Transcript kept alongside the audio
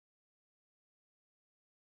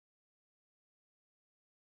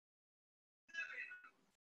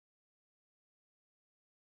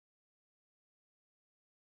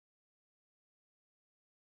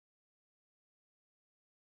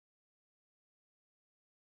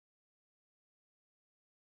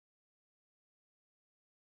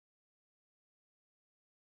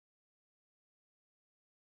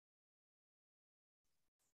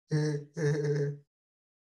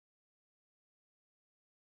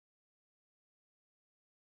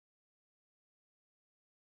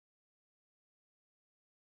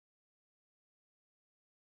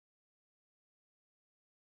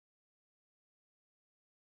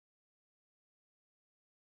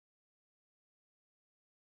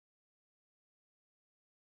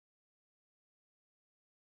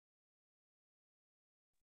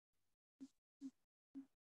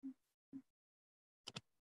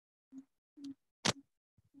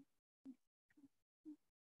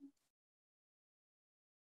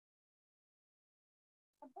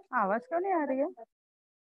आवाज क्यों नहीं आ रही है?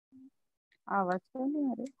 आवाज क्यों नहीं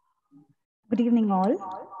आ रही? Good evening, all.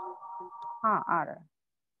 हाँ, आ रहा है.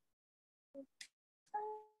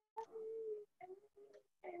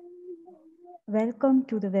 Welcome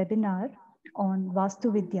to the webinar on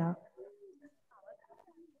Vastu Vidya.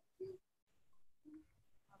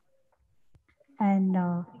 And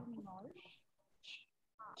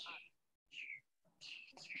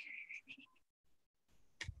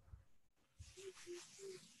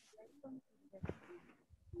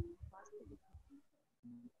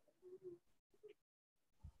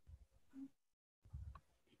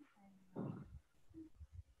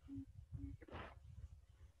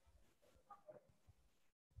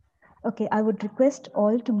okay, I would request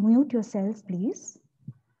all to mute yourselves, please.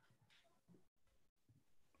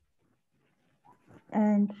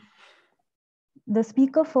 And the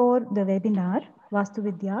speaker for the webinar, Vastu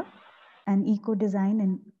Vidya and Eco Design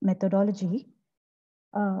and Methodology,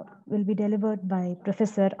 will be delivered by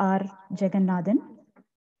Professor R. Jagannathan.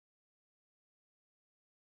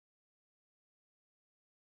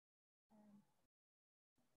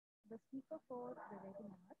 The speaker for the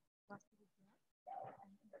webinar, Vastu Vidya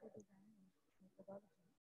and Eco Design and Methodology,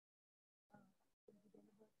 will be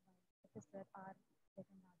delivered by Professor R.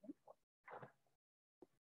 Jagannathan.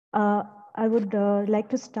 I would like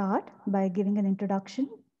to start by giving an introduction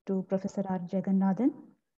to Professor R. Jagannathan.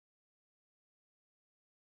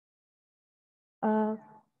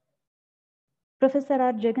 Professor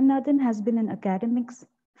R. Jagannathan has been in academics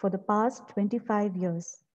for the past 25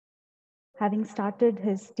 years, having started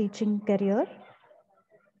his teaching career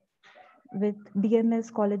with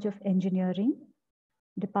BMS College of Engineering,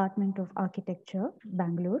 Department of Architecture,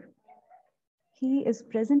 Bangalore. He is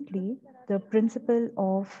presently the principal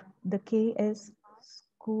of the KS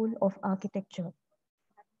School of Architecture.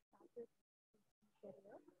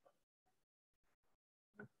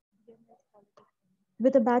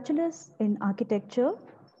 With a bachelor's in architecture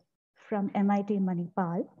from MIT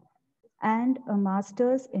Manipal and a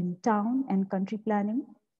master's in town and country planning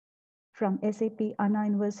from SAP Anna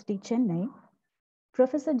University, Chennai,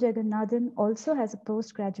 Professor Jagannathan also has a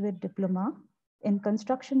postgraduate diploma in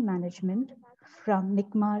construction management from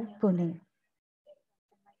NICMAR, Pune.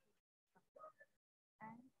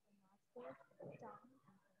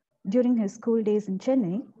 During his school days in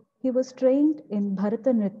Chennai, he was trained in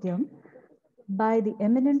Bharatanatyam by the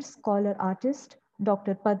eminent scholar artist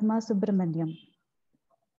Dr. Padma Subramaniam.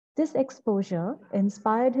 This exposure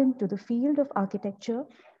inspired him to the field of architecture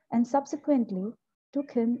and subsequently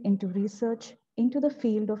took him into research into the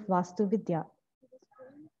field of Vastu Vidya.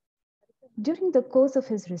 During the course of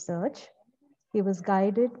his research, he was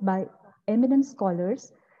guided by eminent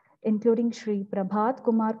scholars, including Sri Prabhat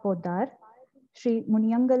Kumar Poddar, Sri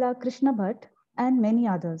Muniyangala Krishna Bhatt, and many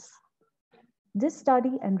others. This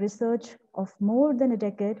study and research of more than a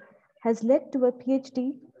decade has led to a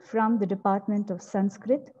PhD from the Department of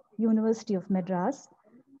Sanskrit, University of Madras,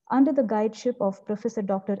 under the guideship of Professor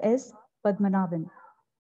Dr. S. Padmanabhan.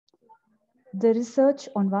 The research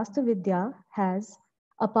on Vastuvidya has,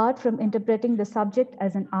 apart from interpreting the subject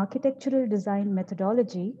as an architectural design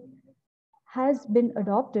methodology, has been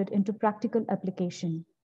adopted into practical application.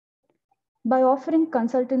 By offering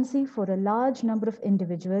consultancy for a large number of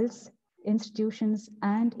individuals, institutions,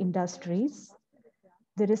 and industries,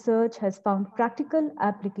 the research has found practical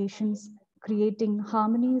applications creating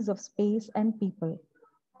harmonies of space and people.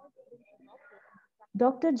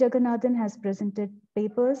 Dr. Jagannathan has presented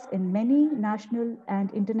papers in many national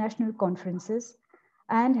and international conferences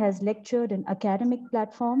and has lectured in academic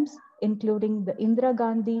platforms, including the Indira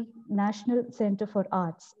Gandhi National Center for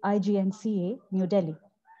Arts, IGNCA, New Delhi.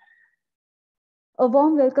 A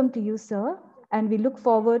warm welcome to you, sir, and we look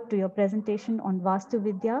forward to your presentation on Vastu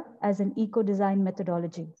Vidya as an eco-design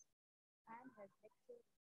methodology.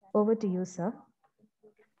 Over to you, sir.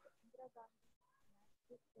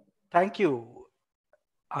 Thank you,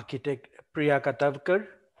 Architect Priya Katavkar.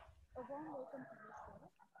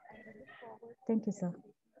 Thank you, sir.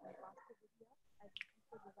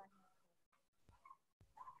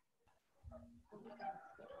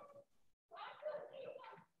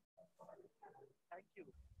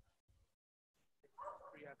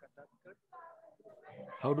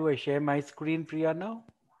 How do I share my screen, Priya, now?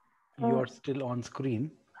 You're still on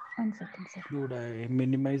screen. 1 second, sir. Should I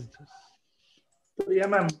minimize this? Priya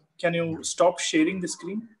ma'am, can you stop sharing the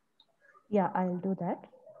screen? Yeah, I'll do that.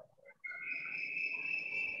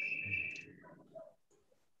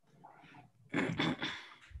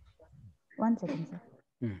 One second, sir.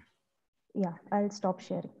 Yeah, I'll stop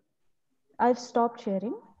sharing. I've stopped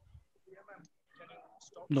sharing.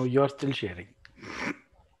 No, you're still sharing.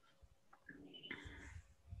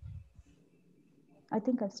 I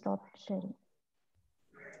think I've stopped sharing.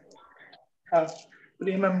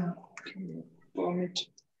 Priya ma'am, permit.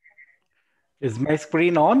 Is my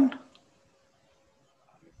screen on?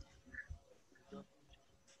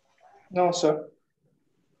 No, sir.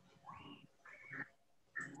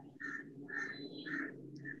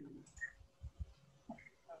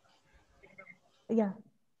 Yeah.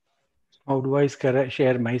 How do I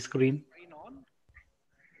share my screen?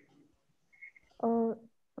 1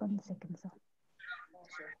 second, sir.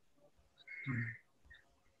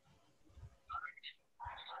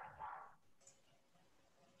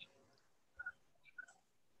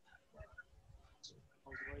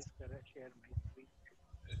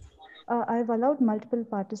 I've allowed multiple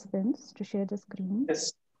participants to share the screen.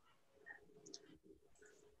 Yes.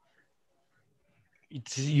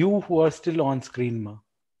 It's you who are still on screen, ma.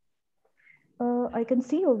 I can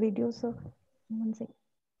see your video, sir. 1 second.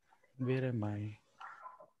 Where am I?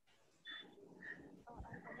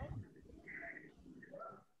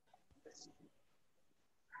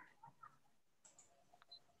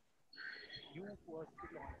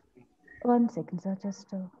 One second, sir.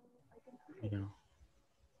 Just. Yeah.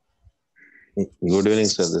 Good evening,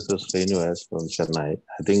 sir. This is Srinivas from Chennai.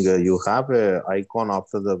 I think you have an icon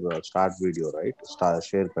after the start video, right?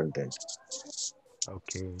 Share content.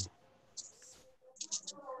 Okay.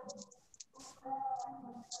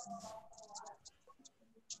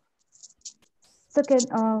 So can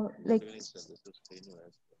like. Good evening, sir. This is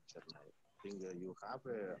Srinivas from Chennai. I think you have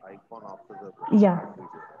an icon after the Yeah.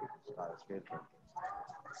 start video, right? Share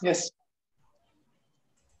content. Yes.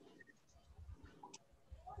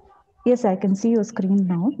 Yes, I can see your screen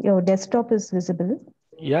now. Your desktop is visible.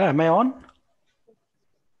 Yeah, am I on?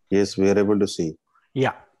 Yes, we are able to see.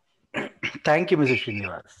 Yeah. Thank you, Mr.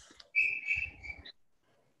 Srinivas.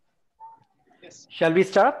 Yes. Shall we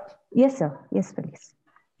start? Yes, sir. Yes, please.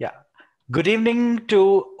 Yeah. Good evening to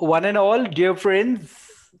one and all, dear friends.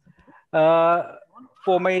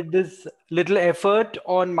 For this little effort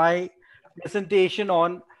on my presentation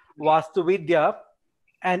on Vastu Vidya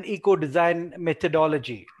and eco-design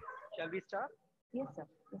methodology. Shall we start? Yes, sir.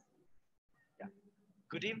 Yes. Yeah.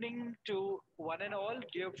 Good evening to one and all,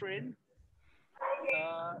 dear friends.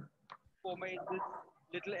 For this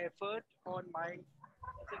little effort on my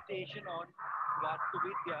presentation on Vastu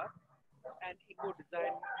Vidya and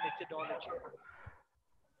eco-design methodology.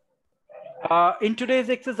 In today's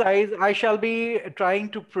exercise, I shall be trying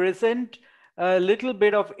to present a little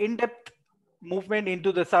bit of in-depth movement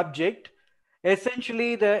into the subject.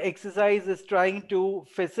 Essentially, the exercise is trying to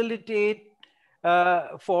facilitate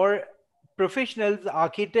for professionals,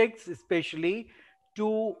 architects especially,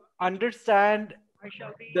 to understand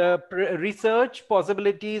the research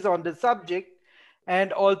possibilities on the subject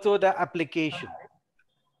and also the application.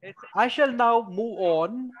 I shall now move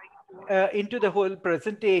on into the whole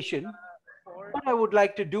presentation. What I would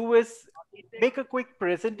like to do is make a quick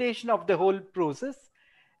presentation of the whole process,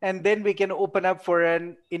 and then we can open up for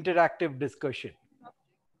an interactive discussion.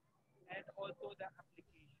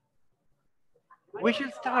 We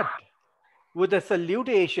shall start with the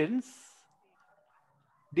salutations.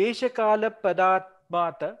 Deshakala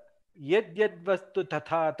padatmata yad yad vastu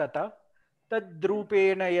tatha tata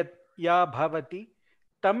tadrupena yat ya bhavati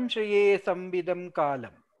tam shraye samvidam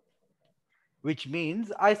kalam. Which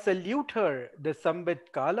means I salute her, the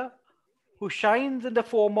Sambit Kala, who shines in the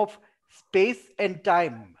form of space and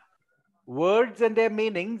time, words and their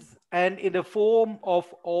meanings, and in the form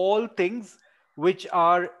of all things which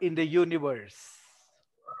are in the universe.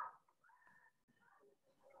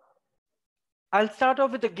 I'll start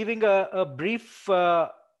off with giving a brief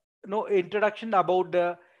introduction about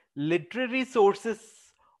the literary sources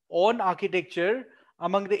on architecture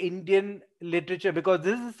among the Indian literature, because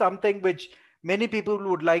this is something which many people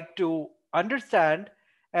would like to understand.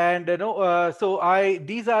 And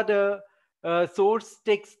these are the source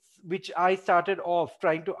texts which I started off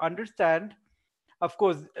trying to understand. Of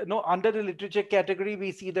course, under the literature category,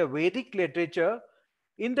 we see the Vedic literature.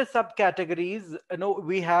 In the subcategories,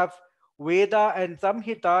 we have Veda and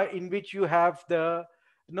Samhita, in which you have the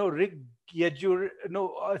Rig, Yajur,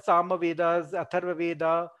 Sama Vedas, Atharva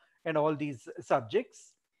Veda, and all these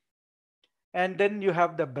subjects. And then you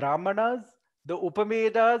have the Brahmanas, the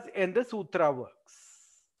Upavedas, and the Sutra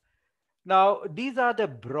works. Now, these are the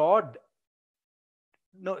broad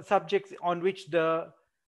subjects on which the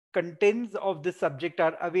contents of this subject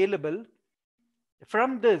are available.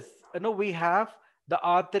 From this, we have the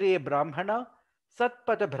Atreya Brahmana,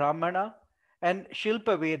 Satpada Brahmana, and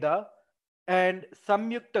Shilpa Veda, and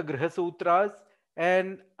Samyukta Griha Sutras,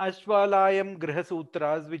 and Ashwalayam Griha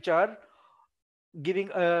Sutras, which are giving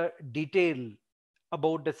a detail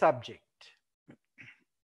about the subject.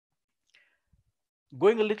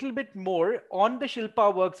 Going a little bit more on the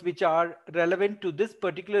Shilpa works which are relevant to this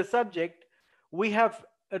particular subject, we have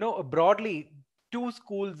broadly two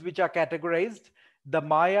schools which are categorized: the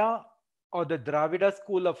Maya or the Dravida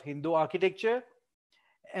school of Hindu architecture,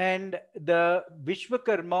 and the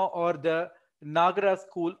Vishwakarma or the Nagara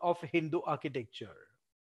school of Hindu architecture.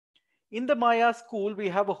 In the Maya school, we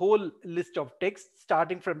have a whole list of texts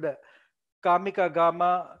starting from the Kamika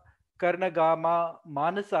Gama, Karnagama,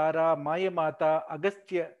 Manasara, Mayamata,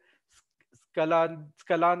 Agastya,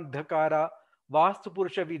 Skalandhakara,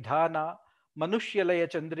 Vastupurusha Vidhana, Manushyalaya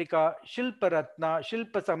Chandrika, Shilparatna,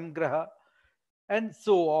 Shilpa Samgraha, and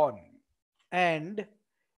so on. And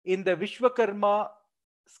in the Vishwakarma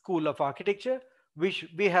school of architecture,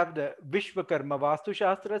 we have the Vishwakarma Vastu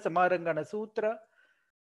Shastra, Samarangana Sutra,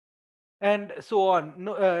 and so on.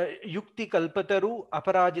 Yukti Kalpataru,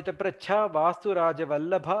 Aparajita Pracha, Vastu Raja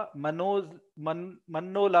Vallabha,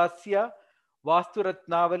 Mannolasya, Vastu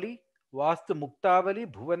Ratnavali, Vastu Muktavali,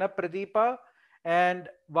 Bhuvana Pradipa, and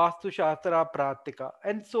Vastu Shastra Pratika,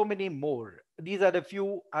 and so many more. These are the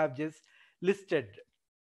few I've just listed.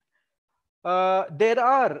 There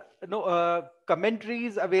are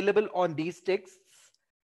commentaries available on these texts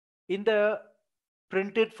in the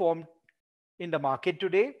printed form in the market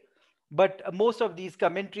today, but most of these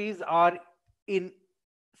commentaries are in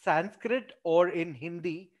Sanskrit or in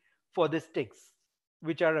Hindi for this text,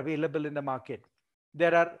 which are available in the market.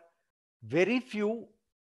 There are very few,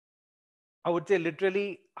 I would say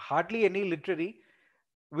literally hardly any literary,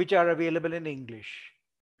 which are available in English.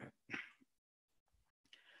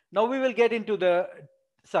 Now we will get into the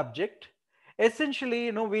subject.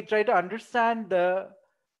 Essentially, we try to understand the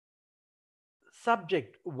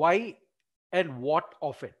subject, why and what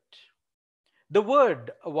of it. The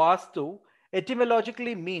word Vastu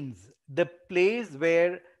etymologically means the place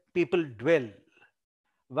where people dwell.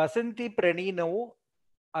 Vasanti pranino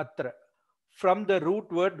atra, from the root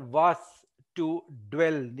word vas, to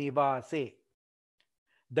dwell, nivase.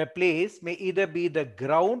 The place may either be the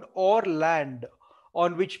ground or land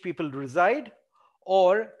on which people reside,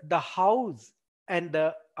 or the house and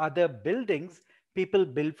the other buildings people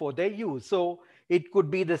build for their use. So it could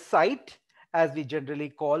be the site, as we generally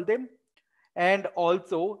call them, and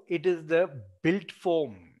also it is the built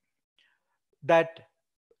form that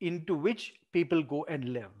into which people go and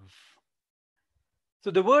live.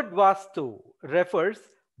 So the word Vastu refers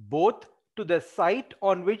both to the site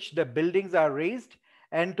on which the buildings are raised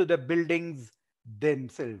and to the buildings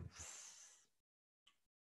themselves.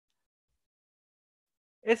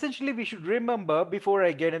 Essentially, we should remember, before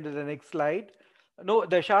I get into the next slide,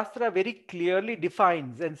 the Shastra very clearly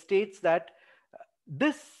defines and states that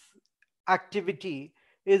this activity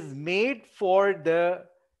is made for the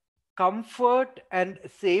comfort and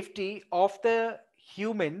safety of the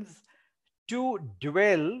humans to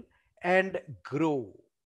dwell and grow.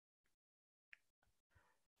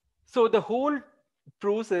 So the whole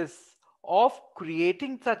process of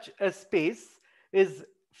creating such a space is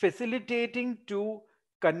facilitating to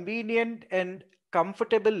convenient and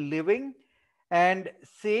comfortable living and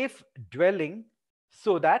safe dwelling,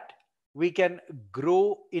 so that we can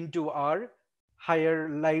grow into our higher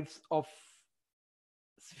lives of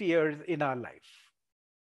spheres in our life.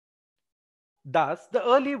 Thus, the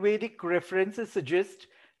early Vedic references suggest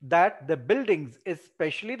that the buildings,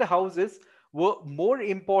 especially the houses, were more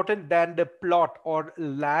important than the plot or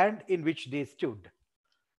land in which they stood.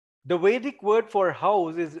 The Vedic word for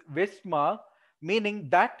house is Vesma, meaning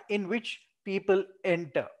that in which people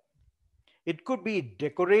enter. It could be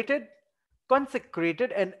decorated,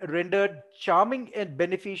 consecrated, and rendered charming and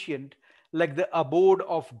beneficent, like the abode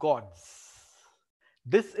of gods.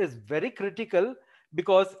 This is very critical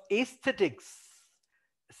because aesthetics,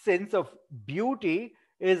 sense of beauty,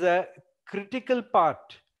 is a critical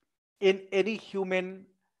part in any human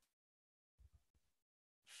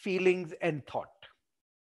feelings and thought.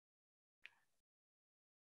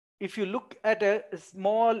 If you look at a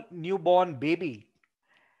small newborn baby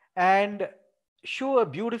and show a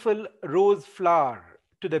beautiful rose flower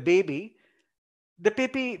to the baby, the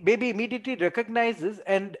baby immediately recognizes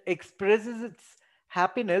and expresses its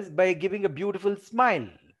happiness by giving a beautiful smile.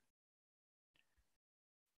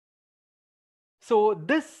 So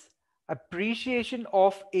this appreciation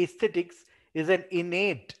of aesthetics is an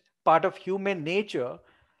innate part of human nature,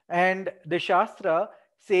 and the Shastra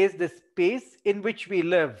says the space in which we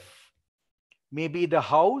live, maybe the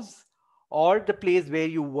house or the place where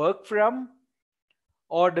you work from,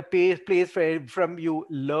 or the place from you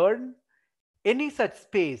learn, any such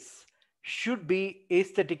space should be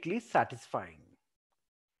aesthetically satisfying.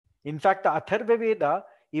 In fact, the Atharva Veda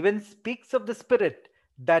even speaks of the spirit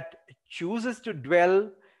that chooses to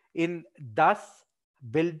dwell in thus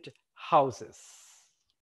built houses.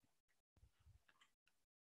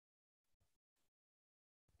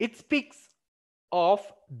 It speaks of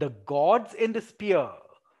the gods in the sphere,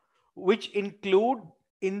 which include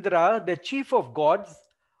Indra, the chief of gods,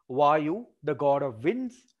 Vayu, the god of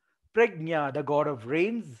winds, Prajna, the god of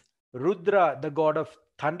rains, Rudra, the god of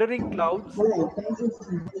thundering clouds,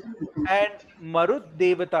 and Marut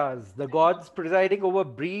Devatas, the gods presiding over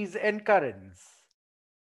breeze and currents.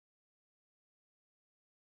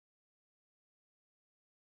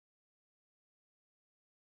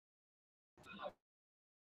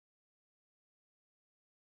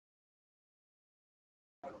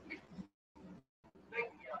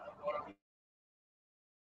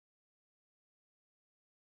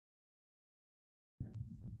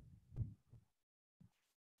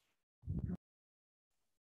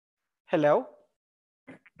 Hello?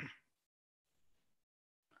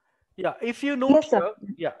 Yeah, if you note Yes, sir.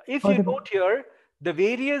 here, if you Audible. note here, the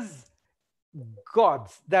various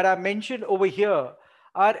gods that are mentioned over here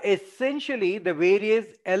are essentially the various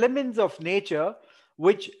elements of nature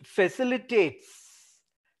which facilitates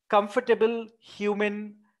comfortable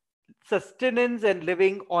human sustenance and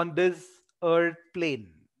living on this earth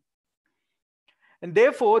plane. And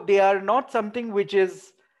therefore, they are not something which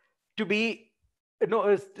is to be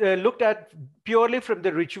looked at purely from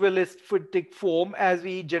the ritualistic form as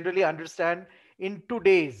we generally understand in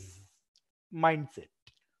today's mindset.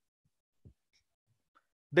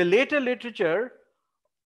 The later literature,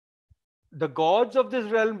 the gods of this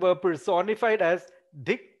realm were personified as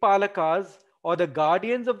Dikpalakas, or the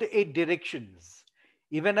guardians of the 8 directions.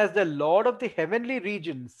 Even as the lord of the heavenly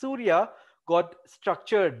region, Surya, got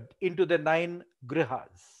structured into the 9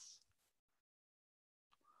 grihas.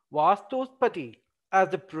 Vastospati, as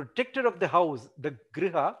the protector of the house, the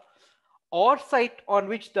griha, or site on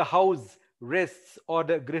which the house rests, or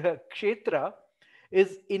the griha kshetra,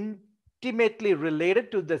 is intimately related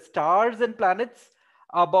to the stars and planets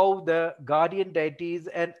above the guardian deities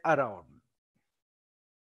and around.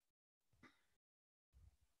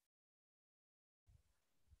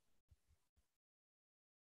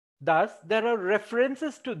 Thus, there are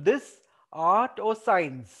references to this art or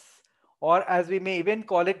science, or as we may even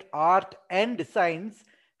call it, art and science,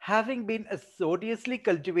 having been assiduously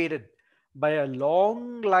cultivated by a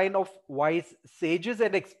long line of wise sages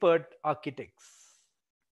and expert architects.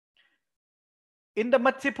 In the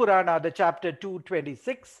Matsya Purana, the chapter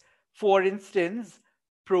 226, for instance,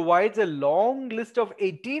 provides a long list of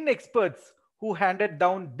 18 experts who handed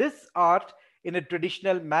down this art in a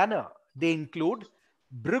traditional manner. They include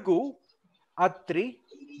Bhrigu, Atri,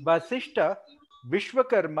 Vasishta,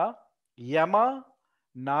 Vishwakarma, Yama,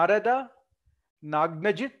 Narada,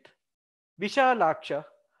 Nagnajit, Vishalaksha,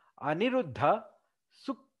 Aniruddha,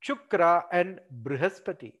 Shukra, and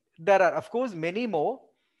Brihaspati. There are, of course, many more,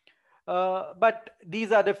 but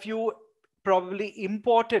these are the few probably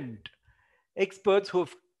important experts who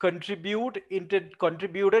have contributed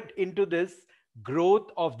into this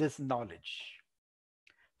growth of this knowledge.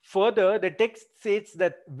 Further, the text states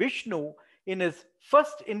that Vishnu, in his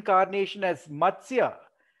first incarnation as Matsya,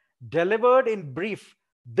 delivered in brief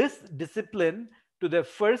this discipline to the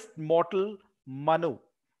first mortal Manu.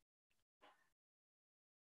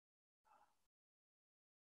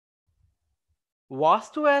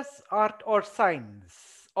 Vastu as art or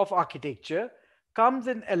science of architecture comes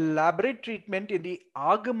in elaborate treatment in the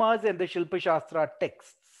Agamas and the Shilpa Shastra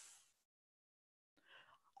texts.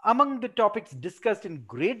 Among the topics discussed in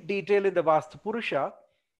great detail in the Vastu Purusha,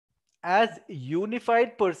 as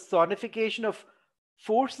unified personification of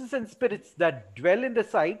forces and spirits that dwell in the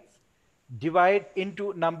sites, divide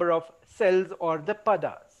into number of cells or the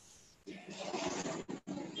padas.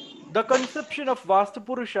 The conception of Vastu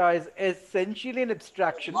Purusha is essentially an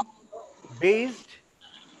abstraction based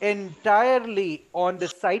entirely on the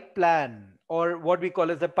site plan, or what we call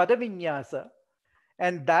as the Padavinyasa,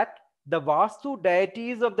 and that the Vastu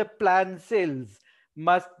deities of the plan cells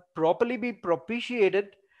must properly be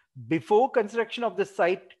propitiated before construction of the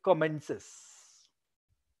site commences.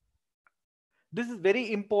 This is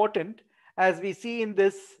very important, as we see in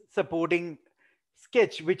this supporting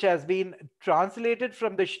sketch, which has been translated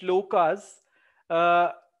from the shlokas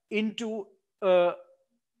into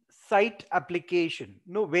site application,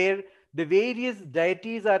 where the various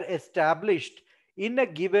deities are established in a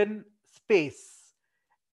given space.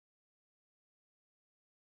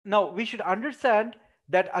 Now, we should understand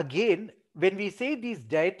that again, when we say these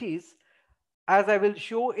deities, as I will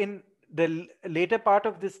show in the later part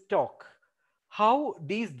of this talk, how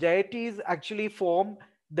these deities actually form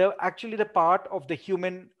the part of the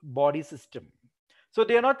human body system. So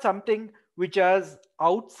they are not something which is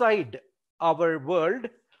outside our world,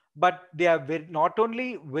 but they are not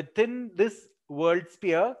only within this world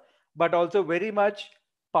sphere, but also very much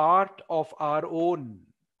part of our own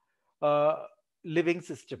living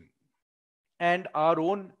system and our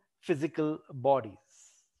own physical bodies.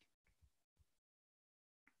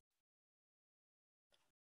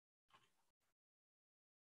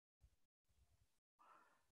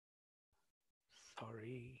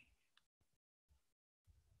 Sorry.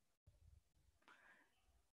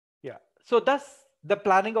 Yeah. So thus the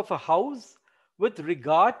planning of a house with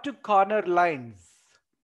regard to corner lines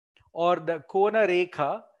or the kona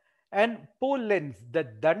rekha and pole lengths, the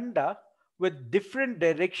danda, with different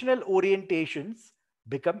directional orientations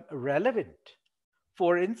become relevant.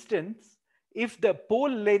 For instance, if the pole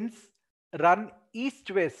lengths run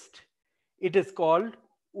east-west, it is called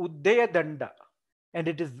Udaya Danda and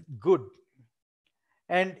it is good.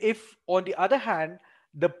 And if, on the other hand,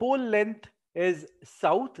 the pole length is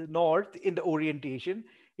south-north in the orientation,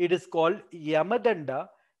 it is called Yamadanda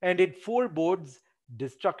and it forebodes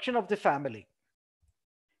destruction of the family.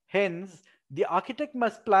 Hence, the architect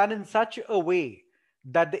must plan in such a way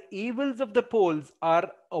that the evils of the poles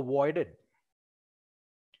are avoided.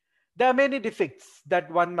 There are many defects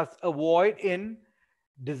that one must avoid in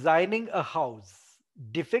designing a house.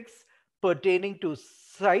 Defects pertaining to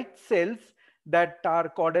site cells that are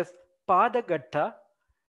called as padagatta,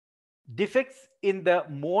 defects in the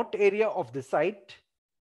moat area of the site,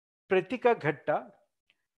 pratika ghatta,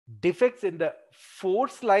 defects in the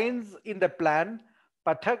force lines in the plan,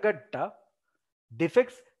 pathagatta,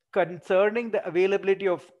 defects concerning the availability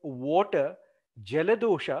of water,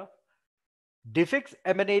 jaladosha, defects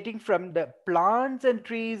emanating from the plants and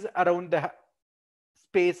trees around the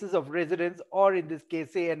spaces of residence, or in this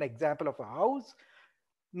case, say an example of a house,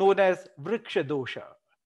 known as vriksha dosha.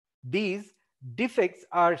 These defects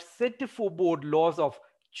are said to forebode loss of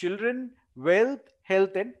children, wealth,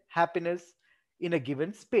 health, and happiness in a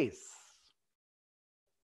given space.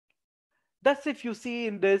 Thus, if you see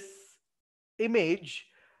in this image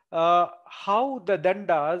how the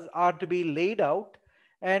dandas are to be laid out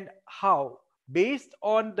and how, based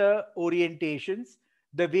on the orientations,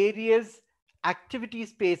 the various activity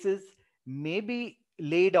spaces may be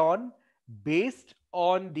laid on based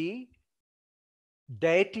on the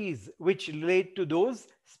deities which relate to those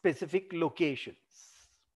specific locations.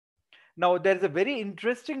 Now, there is a very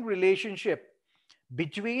interesting relationship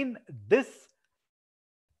between this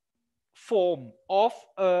form of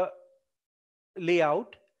a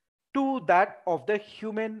layout to that of the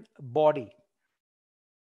human body.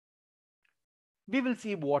 We will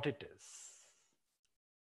see what it is.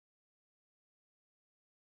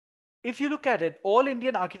 If you look at it, all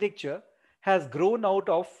Indian architecture has grown out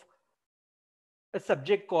of a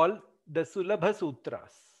subject called the Sulabha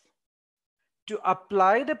Sutras. To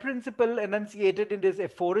apply the principle enunciated in these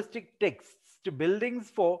aphoristic texts to buildings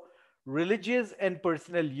for religious and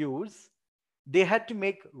personal use, they had to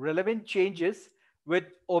make relevant changes with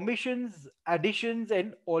omissions, additions,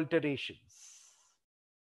 and alterations.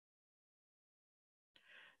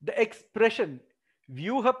 The expression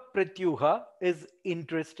Vyuha Pratyuha is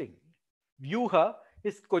interesting. Vyuha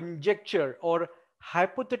is conjecture or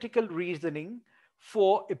hypothetical reasoning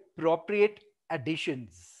for appropriate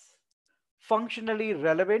additions, functionally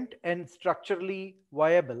relevant and structurally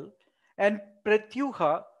viable, and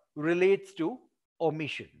Pratyuha relates to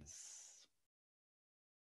omissions.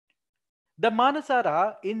 The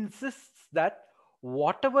Manasara insists that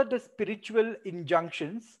whatever the spiritual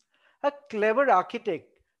injunctions, a clever architect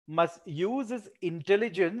must use his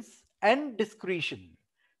intelligence and discretion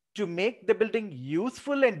to make the building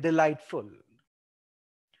useful and delightful.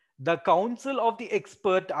 The counsel of the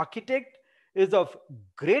expert architect is of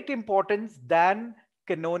great importance than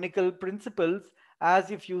canonical principles, as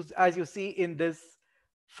you see in this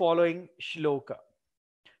following shloka.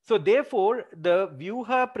 So therefore, the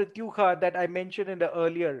Vyuha Pratyuha that I mentioned in the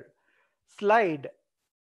earlier slide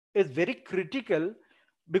is very critical,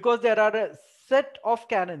 because there are set of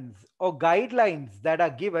canons or guidelines that are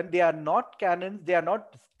given. They are not canons, they are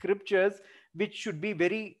not scriptures which should be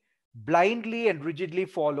very blindly and rigidly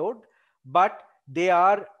followed, but they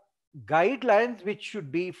are guidelines which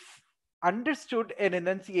should be understood and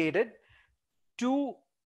enunciated to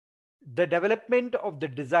the development of the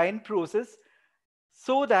design process,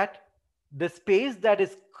 so that the space that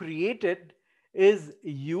is created is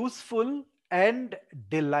useful and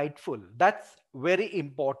delightful. That's very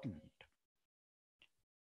important.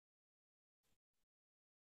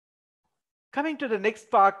 Coming to the next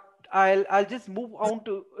part, I'll just move on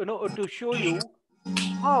to to show you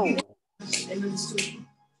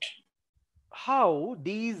how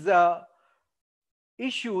these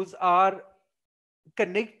issues are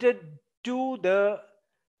connected to the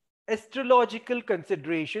astrological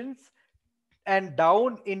considerations and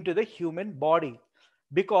down into the human body.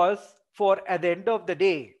 Because for at the end of the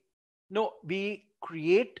day, no, we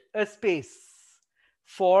create a space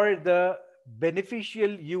for the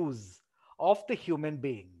beneficial use of the human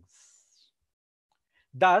beings.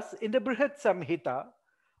 Thus, in the Brihat Samhita,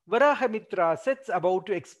 Varahamitra sets about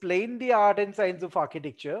to explain the art and science of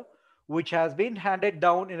architecture, which has been handed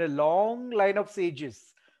down in a long line of sages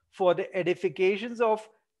for the edifications of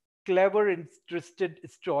clever, interested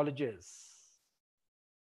astrologers.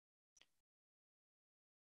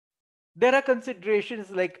 There are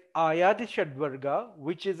considerations like Ayati Shadvarga,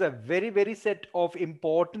 which is a very set of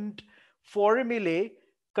important formulae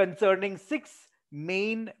concerning 6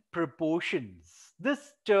 main proportions.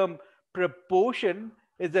 This term proportion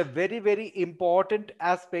is a very important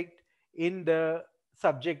aspect in the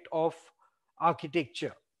subject of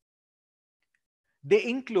architecture. They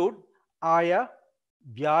include Aya,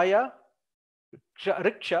 Vyaya,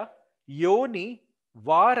 Riksha, Yoni,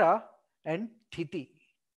 Vara, and Thiti,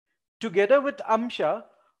 together with Amsha,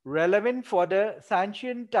 relevant for the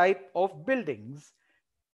Sanchian type of buildings,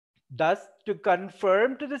 thus to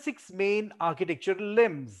confirm to the 6 main architectural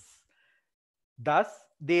limbs. Thus,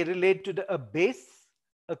 they relate to a base,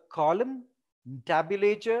 a column,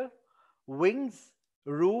 tabulature, wings,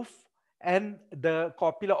 roof, and the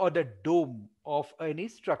cupola or the dome of any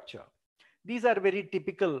structure. These are very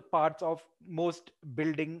typical parts of most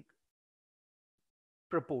building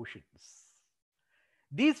proportions.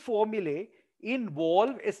 These formulae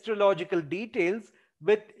involve astrological details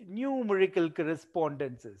with numerical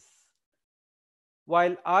correspondences.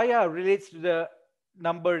 While Aya relates to the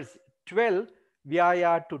numbers 12,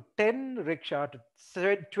 Vyaya to 10, Riksha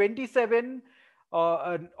to 27,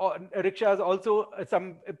 Riksha is also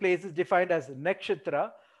some places defined as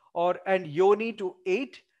Nakshatra, and Yoni to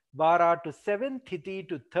 8, Vara to 7, Thiti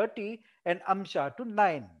to 30, and Amsha to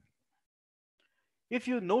 9. If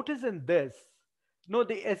you notice in this,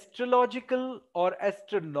 the astrological or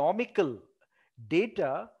astronomical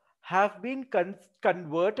data have been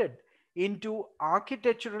converted into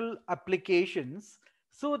architectural applications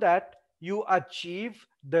so that you achieve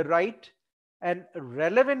the right and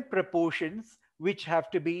relevant proportions which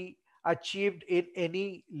have to be achieved in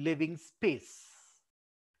any living space.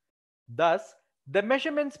 Thus, the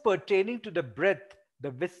measurements pertaining to the breadth,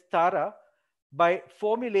 the Vistara, by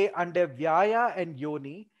formulae under Vyaya and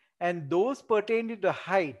Yoni, and those pertaining to the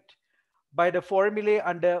height by the formulae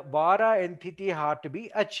under Vara and Thiti are to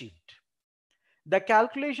be achieved. The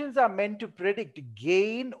calculations are meant to predict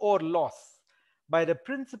gain or loss by the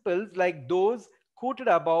principles like those quoted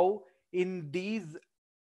above in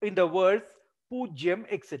the words Pujyam,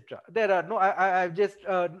 etc. There are no, I just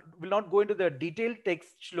will not go into the detailed text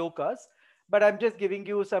shlokas, but I'm just giving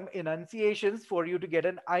you some enunciations for you to get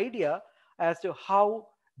an idea as to how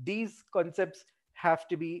these concepts have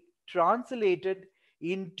to be translated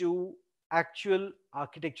into actual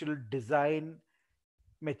architectural design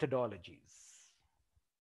methodologies.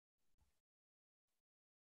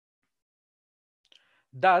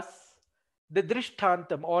 Thus, the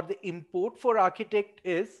Drishthantam or the import for architect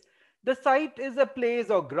is the site is a place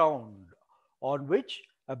or ground on which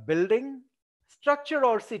a building, structure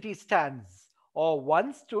or city stands, or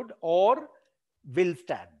once stood or will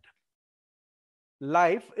stand.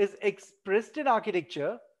 Life is expressed in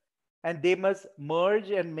architecture and they must merge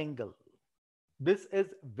and mingle. This is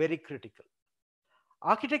very critical.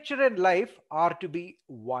 Architecture and life are to be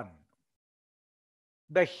one.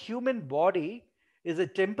 The human body is a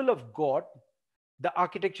temple of God. The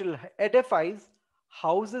architectural edifice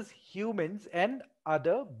houses humans and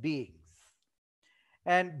other beings.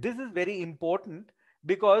 And this is very important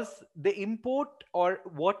because the import or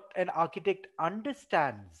what an architect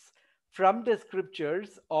understands from the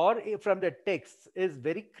scriptures or from the texts is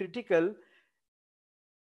very critical,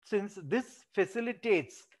 since this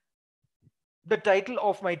facilitates the title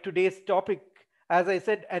of my today's topic, as I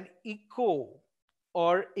said, an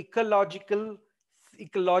or ecologically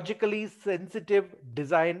sensitive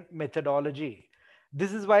design methodology.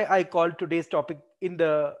 This is why I called today's topic in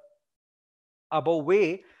the above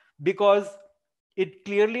way, because it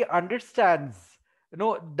clearly understands,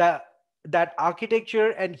 that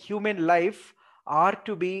architecture and human life are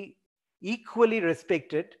to be equally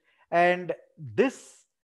respected, and this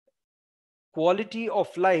quality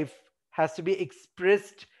of life has to be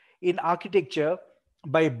expressed in architecture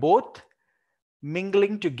by both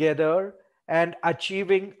mingling together and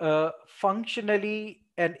achieving a functionally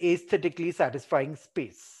and aesthetically satisfying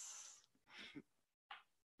space.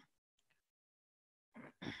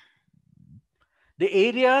 The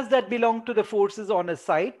areas that belong to the forces on a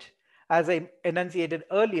site, as I enunciated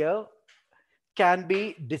earlier, can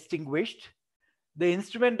be distinguished. The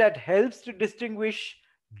instrument that helps to distinguish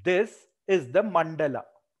this is the mandala.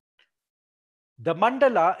 The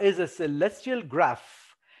mandala is a celestial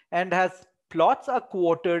graph and has plots or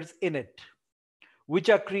quarters in it, which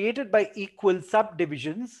are created by equal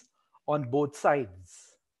subdivisions on both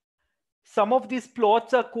sides. Some of these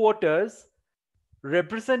plots or quarters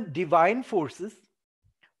represent divine forces,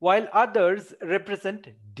 while others represent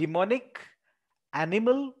demonic,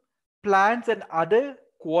 animal, plants, and other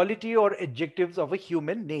quality or adjectives of a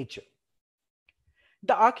human nature.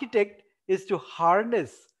 The architect is to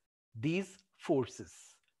harness these forces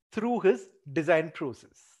through his design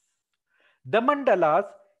process. The mandalas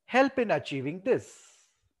help in achieving this.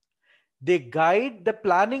 They guide the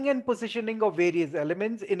planning and positioning of various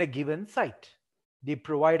elements in a given site. They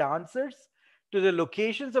provide answers to the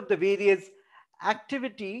locations of the various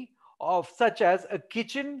activity of such as a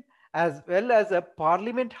kitchen as well as a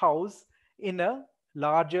parliament house in a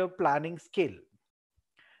larger planning scale.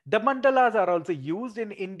 The mandalas are also used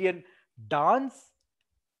in Indian dance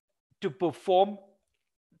to perform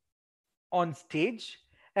on stage,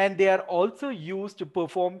 and they are also used to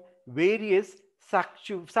perform various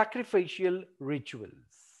sacrificial rituals.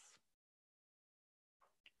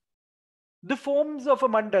 The forms of a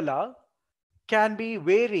mandala can be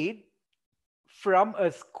varied from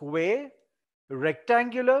a square,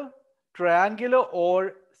 rectangular, triangular,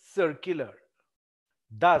 or circular.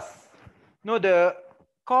 Thus, the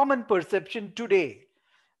common perception today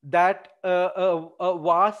that a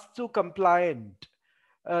Vastu compliant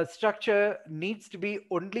structure needs to be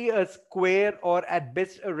only a square or at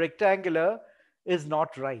best a rectangular is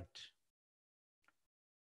not right.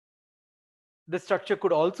 The structure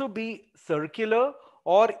could also be circular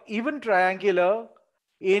or even triangular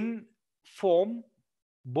in form,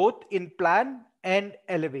 both in plan and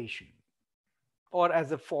elevation, or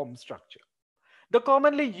as a form structure. The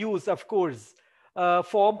commonly used, of course,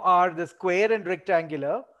 form are the square and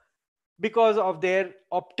rectangular because of their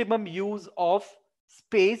optimum use of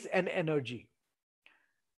space and energy.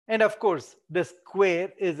 And of course, the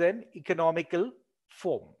square is an economical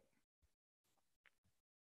form.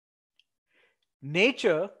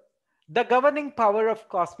 Nature, the governing power of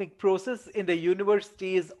cosmic process in the universe,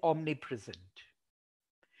 is omnipresent.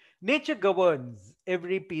 Nature governs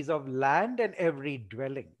every piece of land and every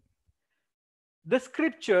dwelling. The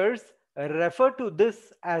scriptures refer to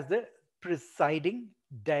this as the presiding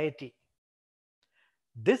deity.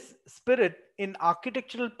 This spirit in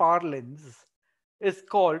architectural parlance is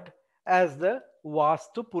called as the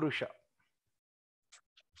Vastu Purusha.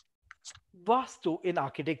 Vastu in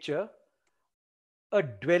architecture, a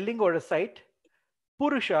dwelling or a site.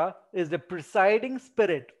 Purusha is the presiding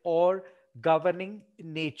spirit or governing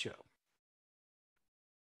nature.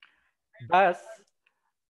 Thus,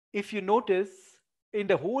 if you notice in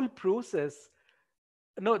the whole process,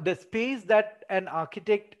 the space that an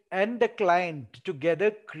architect and the client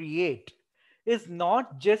together create is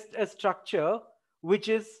not just a structure which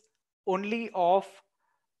is only of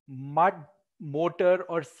mud, mortar,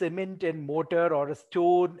 or cement and mortar, or a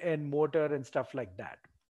stone and mortar and stuff like that.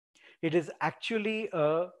 It is actually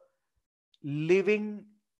a living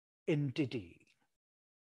entity.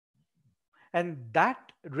 And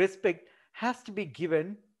that respect has to be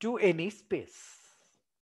given to any space.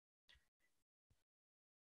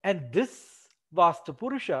 And this Vastu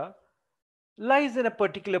Purusha lies in a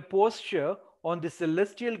particular posture on the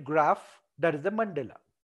celestial graph, that is the mandala.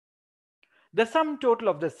 The sum total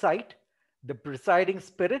of the site, the presiding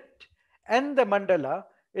spirit, and the mandala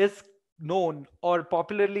is known or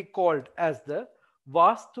popularly called as the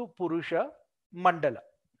Vastu Purusha Mandala.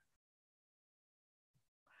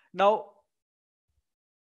 Now,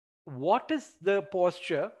 what is the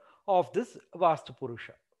posture of this Vastu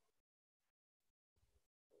Purusha?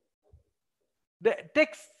 The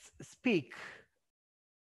texts speak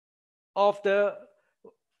of the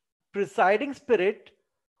presiding spirit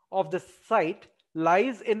of the site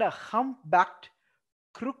lies in a humpbacked,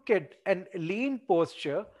 crooked, and lean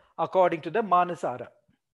posture according to the Manasara.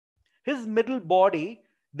 His middle body,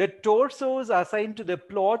 the torsos assigned to the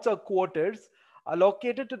plots or quarters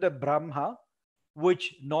allocated to the Brahma,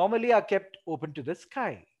 which normally are kept open to the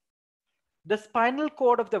sky. The spinal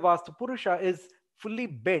cord of the Vastupurusha is fully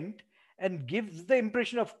bent and gives the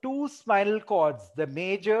impression of two spinal cords, the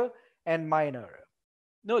major and minor.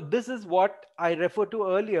 No, this is what I referred to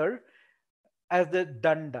earlier as the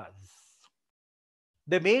dandas.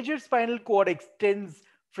 The major spinal cord extends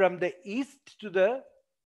from the east to the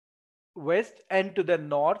west and to the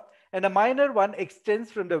north, and the minor one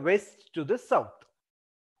extends from the west to the south.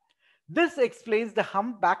 This explains the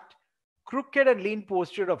humpbacked, crooked, and lean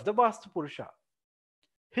posture of the Vastupurusha.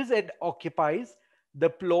 His head occupies the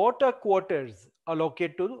plotter quarters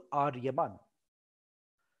allocated to Aryaman.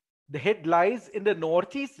 The head lies in the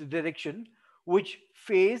northeast direction, with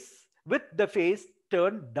the face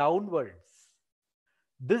turned downwards.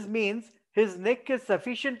 This means his neck is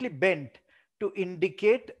sufficiently bent to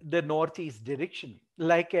indicate the northeast direction,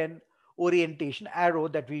 like an orientation arrow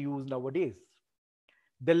that we use nowadays.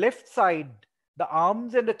 The left side, the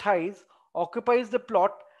arms and the thighs, occupies the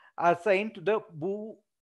plot assigned to the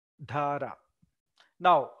Budhara.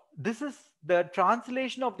 Now, this is the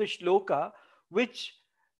translation of the shloka which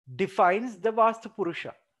defines the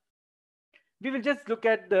Vastupurusha. We will just look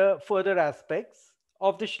at the further aspects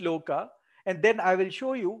of the shloka, and then I will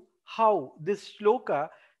show you how this shloka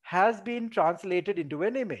has been translated into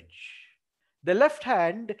an image. The left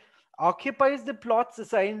hand occupies the plots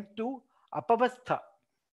assigned to Apavastha.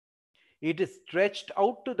 It is stretched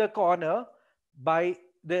out to the corner by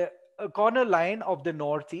the corner line of the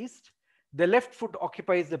northeast. The left foot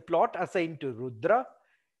occupies the plot assigned to Rudra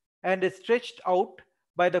and is stretched out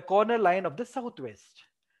by the corner line of the southwest.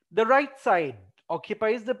 The right side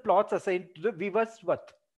occupies the plots assigned to the Vivasvat.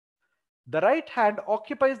 The right hand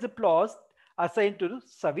occupies the plots assigned to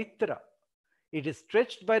Savitra. It is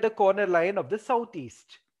stretched by the corner line of the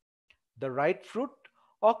southeast. The right foot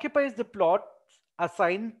occupies the plot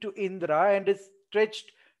assigned to Indra and is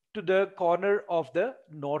stretched to the corner of the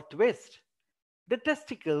northwest. The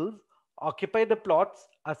testicles occupy the plots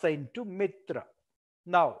assigned to Mitra.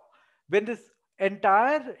 Now, when this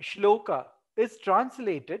entire shloka is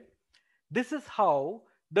translated, this is how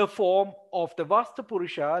the form of the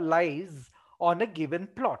Vastupurusha lies on a given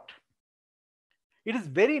plot. It is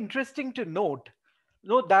very interesting to note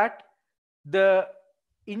that the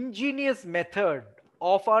ingenious method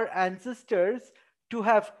of our ancestors to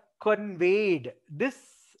have conveyed this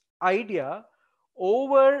idea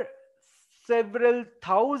over several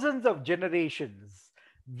thousands of generations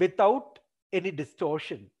without any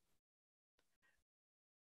distortion.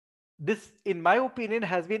 This, in my opinion,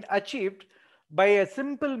 has been achieved by a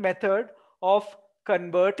simple method of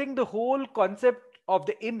converting the whole concept of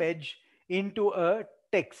the image into a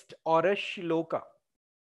text or a shloka.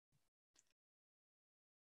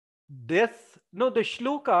 The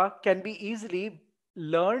shloka can be easily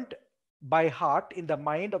learned by heart in the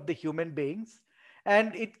mind of the human beings,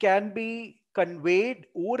 and it can be conveyed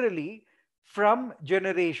orally from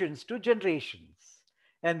generations to generations.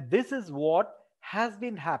 And this is what has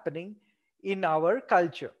been happening in our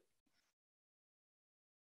culture.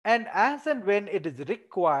 And as and when it is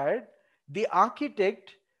required, the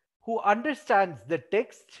architect who understands the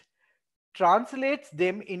text translates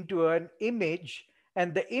them into an image,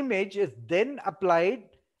 and the image is then applied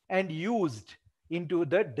and used into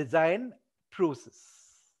the design process.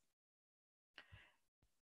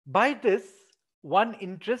 By this, one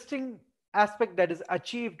interesting aspect that is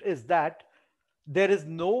achieved is that there is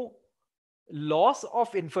no loss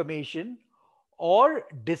of information or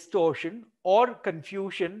distortion or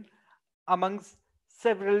confusion amongst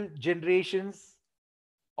several generations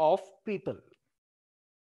of people.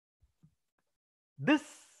 This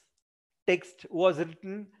text was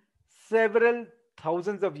written several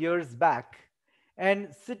thousands of years back,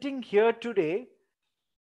 and sitting here today,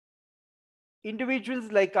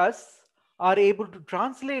 individuals like us are able to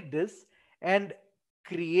translate this and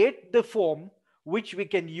create the form which we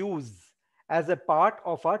can use as a part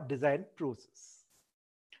of our design process.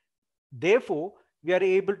 Therefore, we are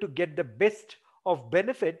able to get the best of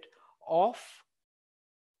benefit of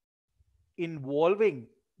involving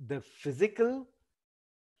the physical,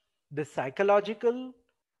 the psychological,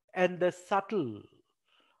 and the subtle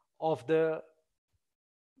of the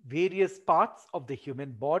various parts of the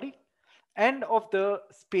human body and of the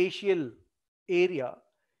spatial area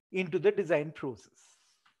into the design process.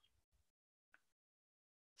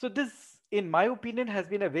 So this, in my opinion, has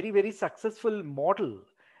been a very, very successful model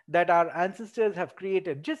that our ancestors have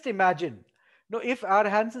created. Just imagine, if our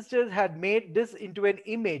ancestors had made this into an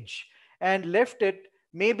image and left it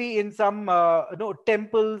maybe in some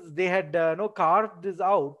temples, they had carved this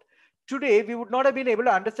out. Today, we would not have been able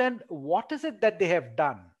to understand what is it that they have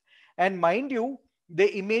done. And mind you,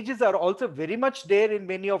 the images are also very much there in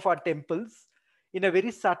many of our temples in a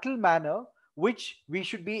very subtle manner, which we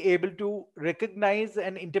should be able to recognize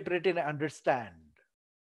and interpret and understand.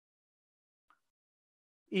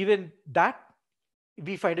 Even that,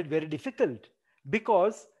 we find it very difficult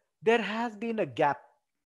because there has been a gap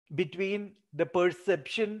between the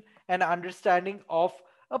perception and understanding of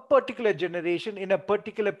a particular generation in a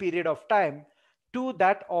particular period of time to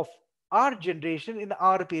that of our generation in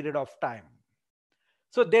our period of time.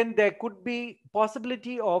 So then there could be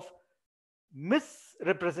possibility of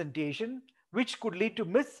misrepresentation, which could lead to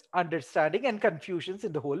misunderstanding and confusions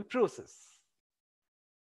in the whole process.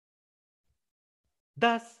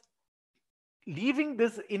 Thus, leaving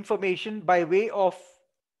this information by way of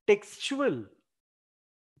textual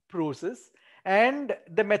process and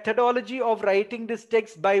the methodology of writing this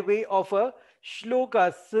text by way of a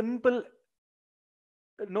shloka, simple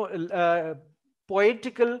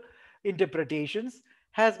poetical interpretations,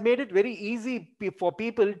 has made it very easy for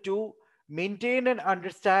people to maintain and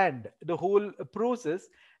understand the whole process,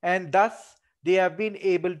 and thus they have been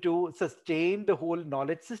able to sustain the whole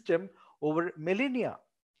knowledge system over millennia.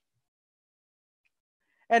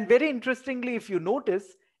 And very interestingly, if you notice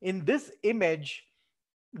in this image,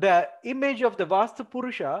 the image of the Vastu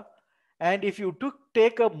Purusha, and if you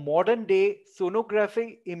take a modern day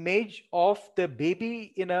sonography image of the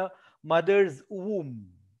baby in a mother's womb,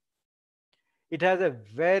 it has a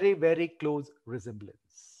very, very close resemblance.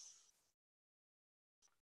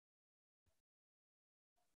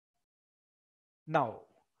 Now,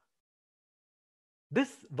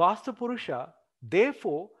 this Vastu Purusha,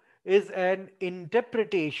 therefore, is an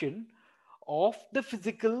interpretation of the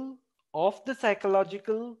physical, of the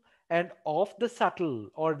psychological, and of the subtle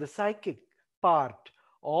or the psychic part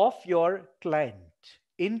of your client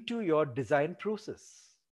into your design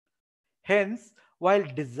process. Hence, while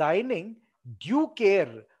designing, due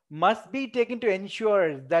care must be taken to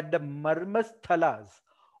ensure that the marmasthalas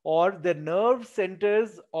or the nerve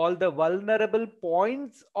centers, all the vulnerable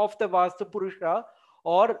points of the Vastu Purusha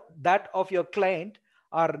or that of your client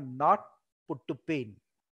are not put to pain.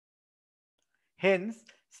 Hence,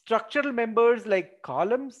 structural members like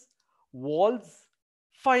columns, walls,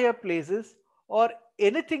 fireplaces, or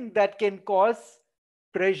anything that can cause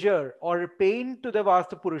pressure or pain to the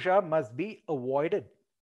Vastu Purusha must be avoided.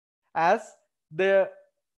 As the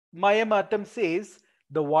Mayamatam says,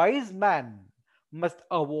 the wise man must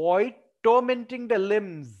avoid tormenting the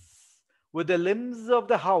limbs with the limbs of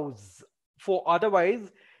the house, for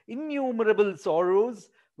otherwise innumerable sorrows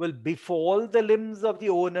will befall the limbs of the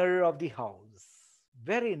owner of the house.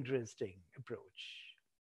 Very interesting approach.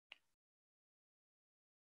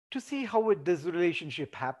 To see how this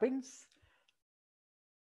relationship happens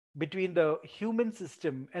between the human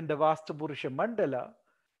system and the Vastu Purusha Mandala,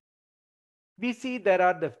 we see there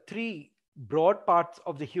are the three broad parts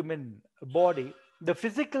of the human body. The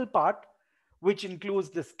physical part, which includes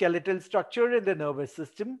the skeletal structure and the nervous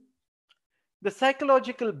system. The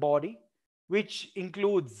psychological body, which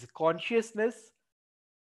includes consciousness,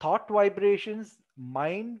 thought vibrations,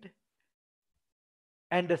 mind,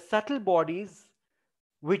 and the subtle bodies,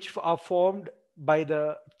 which are formed by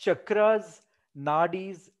the chakras,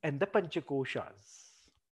 nadis, and the panchakoshas.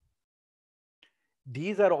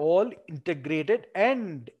 These are all integrated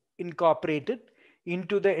and incorporated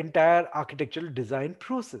into the entire architectural design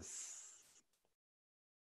process.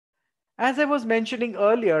 As I was mentioning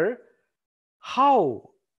earlier,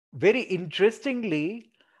 how very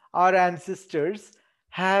interestingly our ancestors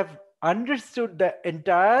have understood the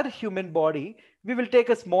entire human body. We will take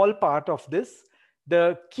a small part of this,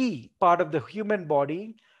 the key part of the human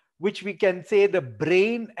body, which we can say the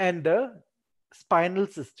brain and the spinal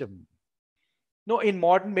system. No, in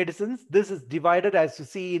modern medicines, this is divided as you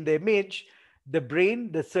see in the image, the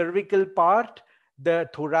brain, the cervical part, the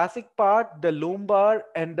thoracic part, the lumbar,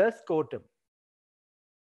 and the scrotum.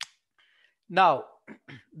 Now,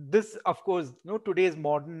 this, of course, today's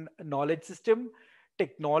modern knowledge system,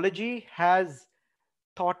 technology has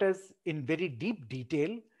taught us in very deep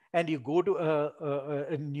detail, and you go to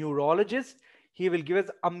a neurologist, he will give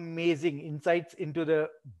us amazing insights into the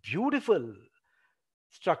beautiful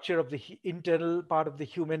structure of the internal part of the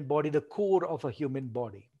human body, the core of a human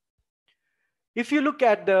body. If you look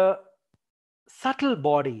at the subtle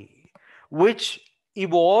body, which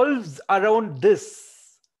evolves around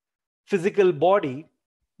this physical body,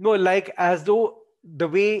 like as though the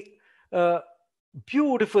way a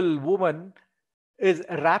beautiful woman is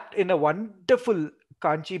wrapped in a wonderful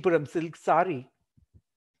Kanchipuram silk sari,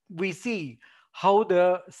 we see how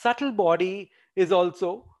the subtle body is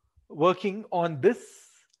also working on this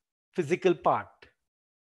physical part.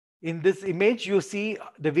 In this image, you see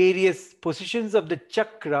the various positions of the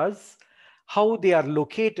chakras, how they are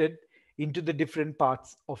located into the different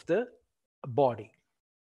parts of the body.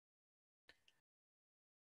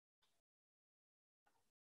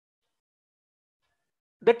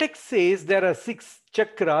 The text says there are 6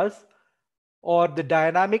 chakras, or the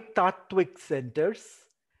dynamic tattvic centers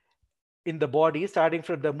in the body, starting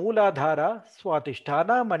from the Mooladhara,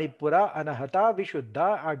 Swatisthana, Manipura, Anahata,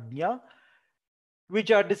 Vishuddha, Ajna,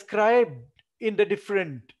 which are described in the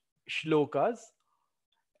different shlokas.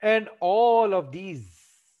 And all of these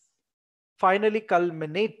finally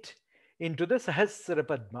culminate into the Sahasra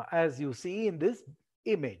Padma, as you see in this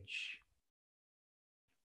image.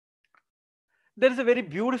 There is a very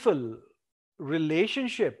beautiful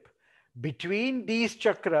relationship between these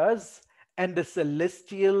chakras and the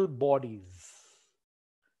celestial bodies.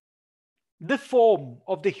 The form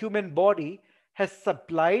of the human body has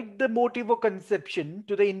supplied the motive of conception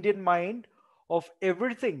to the Indian mind of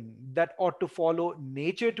everything that ought to follow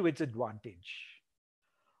nature to its advantage.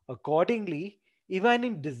 Accordingly, even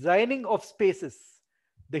in designing of spaces,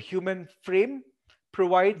 the human frame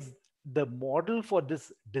provides the model for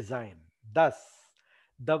this design. Thus,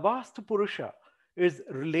 the Vastu Purusha is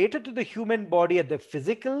related to the human body at the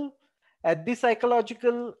physical, at the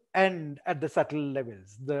psychological, and at the subtle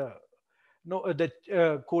levels. The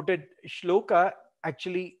quoted shloka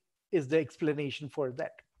actually is the explanation for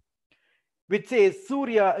that, which says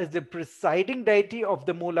Surya is the presiding deity of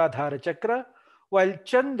the Mooladhara chakra, while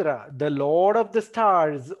Chandra, the lord of the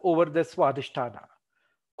stars, over the Swadhisthana.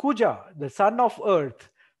 Kuja, the son of earth,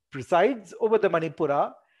 presides over the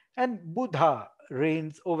Manipura, and Buddha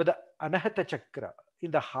reigns over the Anahata chakra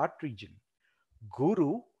in the heart region.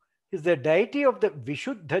 Guru is the deity of the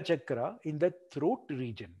Vishuddha chakra in the throat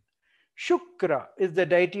region. Shukra is the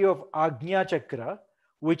deity of Agnya chakra,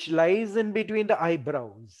 which lies in between the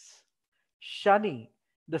eyebrows. Shani,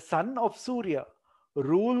 the son of Surya,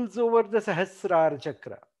 rules over the Sahasrara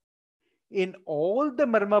chakra. In all the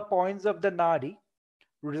marma points of the Nadi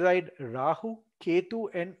reside Rahu, Ketu,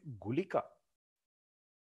 and Gulika.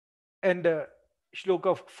 And the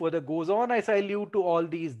shloka further goes on, as I allude to all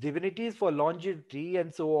these divinities for longevity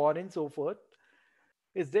and so on and so forth,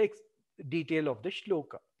 is the detail of the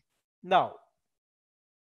shloka. Now,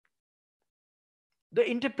 the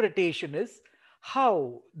interpretation is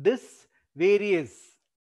how this various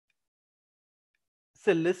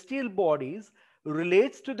celestial bodies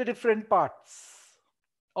relates to the different parts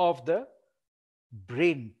of the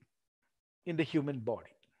brain in the human body.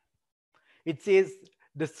 It says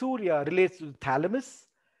the Surya relates to the thalamus,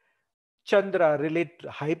 Chandra relates to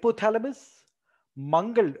the hypothalamus,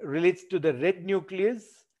 Mangal relates to the red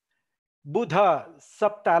nucleus, Buddha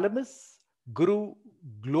subthalamus, Guru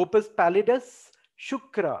globus pallidus,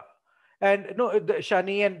 Shukra, and the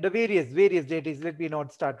Shani and the various deities. Let me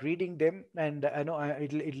not start reading them, and I know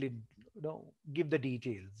it'll give the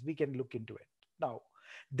details. We can look into it now.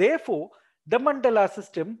 Therefore, the mandala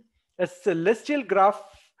system, a celestial graph,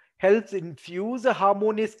 helps infuse a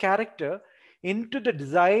harmonious character into the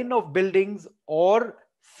design of buildings or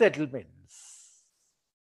settlements.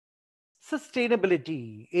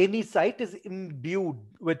 Sustainability. Any site is imbued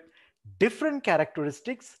with different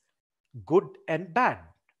characteristics, good and bad.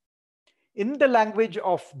 In the language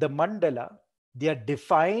of the mandala, they are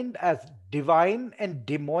defined as divine and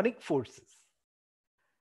demonic forces.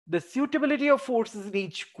 The suitability of forces in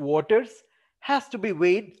each quarters has to be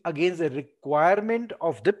weighed against the requirement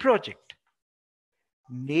of the project.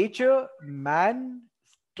 Nature, man,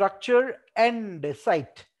 structure, and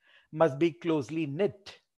site must be closely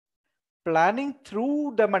knit. Planning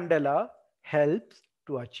through the mandala helps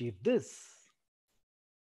to achieve this.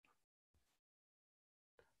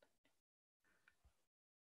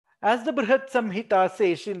 As the Brihat Samhita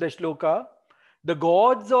says in the shloka, the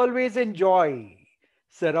gods always enjoy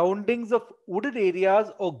surroundings of wooded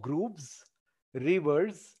areas or groves,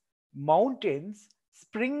 rivers, mountains,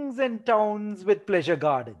 springs, and towns with pleasure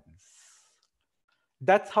gardens.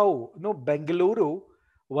 That's how Bangalore,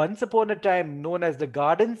 once upon a time known as the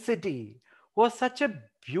Garden City, was such a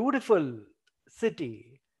beautiful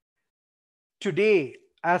city. Today,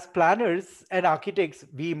 as planners and architects,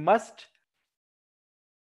 we must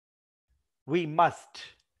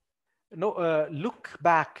look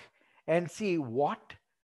back and see what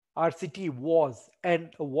our city was and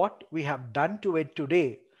what we have done to it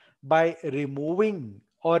today by removing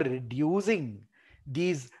or reducing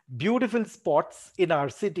these beautiful spots in our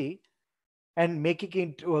city and making it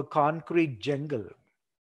into a concrete jungle,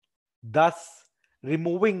 thus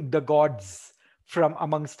removing the gods from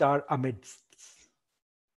amongst our amidst.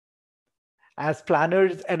 As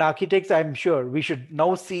planners and architects, I'm sure we should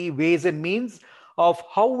now see ways and means of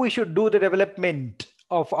how we should do the development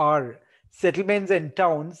of our settlements and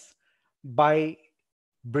towns by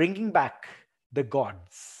bringing back the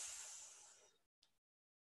gods.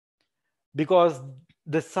 Because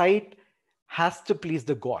the site has to please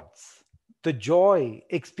the gods. The joy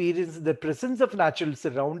experienced in the presence of natural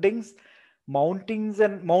surroundings, mountains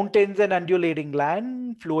and undulating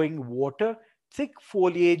land, flowing water, thick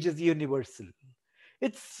foliage is universal.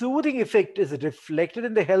 Its soothing effect is reflected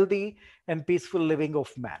in the healthy and peaceful living of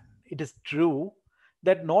man. It is true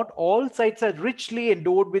that not all sites are richly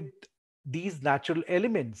endowed with these natural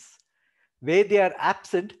elements. Where they are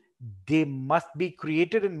absent, they must be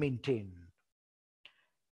created and maintained.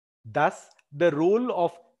 Thus, the role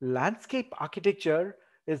of landscape architecture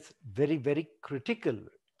is very, very critical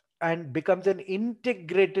and becomes an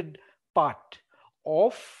integrated part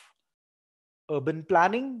of urban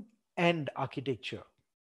planning and architecture.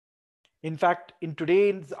 In fact, in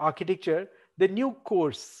today's architecture, the new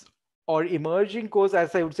course or emerging course,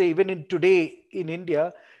 as I would say, even in today in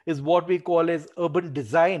India, is what we call as urban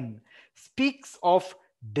design, speaks of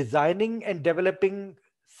designing and developing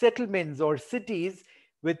settlements or cities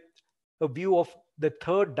with a view of the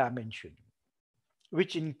third dimension,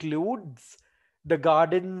 which includes the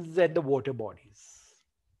gardens and the water bodies.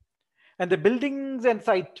 And the buildings and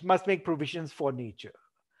site must make provisions for nature.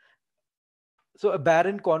 So a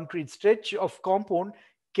barren concrete stretch of compound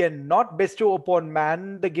cannot bestow upon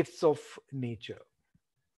man the gifts of nature.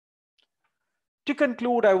 To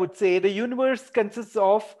conclude, I would say the universe consists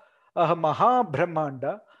of a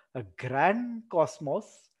Maha-Brahmanda, a grand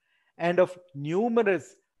cosmos, and of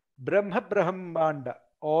numerous Brahma-Brahmanda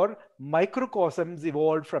or microcosms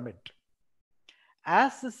evolved from it.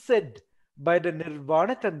 As is said by the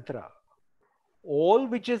Nirvana Tantra, all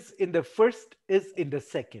which is in the first is in the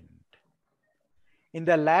second. In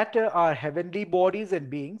the latter are heavenly bodies and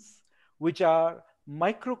beings, which are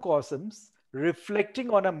microcosms reflecting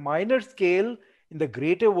on a minor scale in the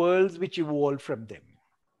greater worlds which evolved from them.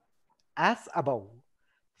 As above,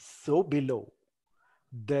 so below,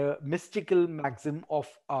 the mystical maxim of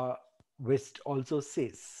our West also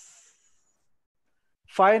says.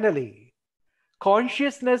 Finally,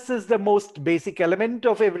 consciousness is the most basic element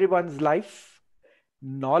of everyone's life.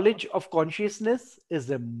 Knowledge of consciousness is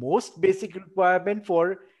the most basic requirement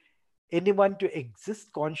for anyone to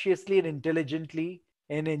exist consciously and intelligently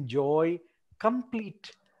and enjoy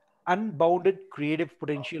complete, unbounded creative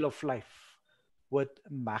potential of life with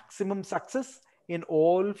maximum success in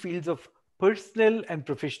all fields of personal and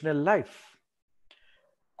professional life.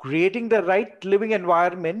 Creating the right living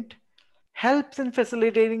environment helps in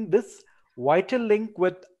facilitating this vital link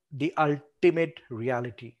with the ultimate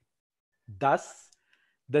reality. Thus,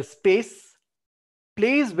 the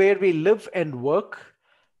place where we live and work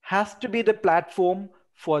has to be the platform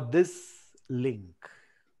for this link.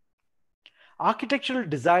 Architectural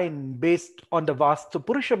design based on the Vastu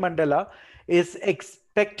Purusha Mandala is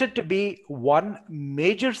expected to be one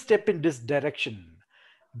major step in this direction,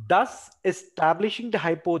 thus establishing the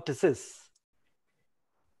hypothesis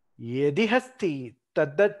Yedi hasti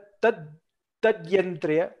tad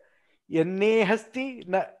yantrya yanne hasti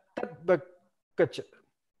na tad.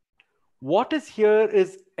 What is here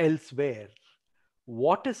is elsewhere.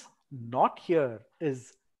 What is not here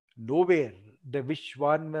is nowhere, the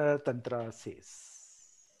Vishwanmara Tantra says.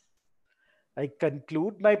 I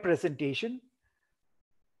conclude my presentation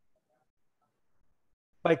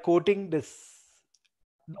by quoting this.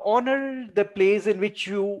 Honor the place in which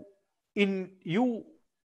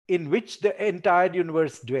in which the entire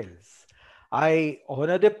universe dwells. I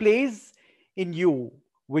honor the place in you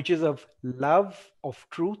which is of love, of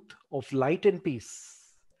truth, of light and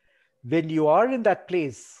peace. When you are in that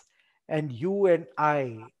place and you and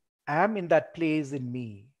I am in that place in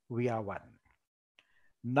me, we are one.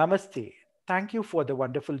 Namaste. Thank you for the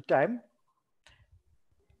wonderful time.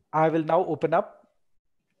 I will now open up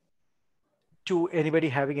to anybody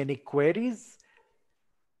having any queries.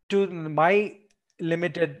 To my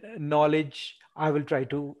limited knowledge, I will try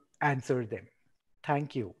to answer them.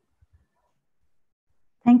 Thank you.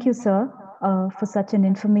 Thank you, sir, for such an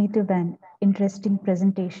informative and interesting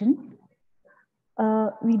presentation.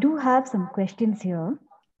 We do have some questions here.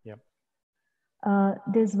 Yep.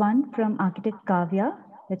 There's one from architect Kavya,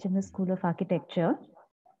 HMS School of Architecture.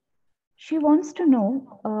 She wants to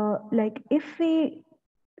know, like, if we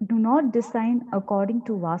do not design according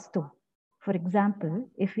to Vastu, For example,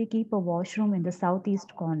 if we keep a washroom in the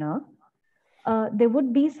southeast corner, there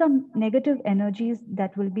would be some negative energies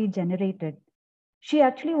that will be generated. She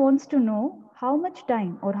actually wants to know how much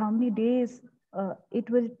time or how many days it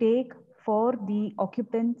will take for the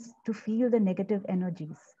occupants to feel the negative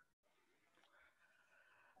energies.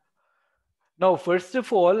 Now, first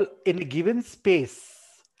of all, in a given space,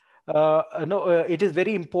 it is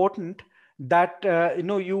very important that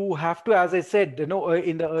you have to, as I said,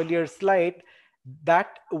 in the earlier slide,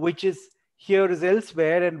 that which is here is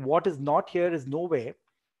elsewhere, and what is not here is nowhere.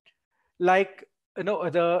 Like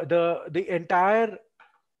the entire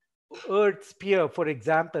Earth sphere, for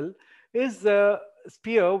example, is a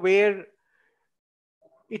sphere where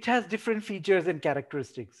it has different features and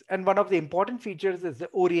characteristics, and one of the important features is the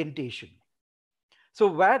orientation. So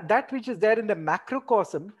that which is there in the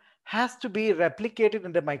macrocosm has to be replicated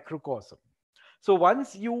in the microcosm. So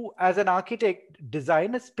once you, as an architect,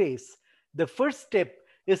 design a space, the first step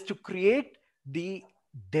is to create the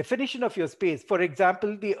definition of your space. For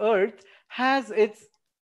example, the earth has its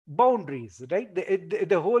boundaries, right?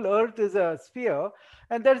 The whole earth is a sphere,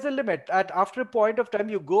 and there's a limit. After a point of time,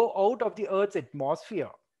 you go out of the earth's atmosphere.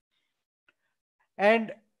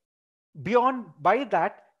 And beyond, by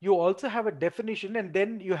that, you also have a definition, and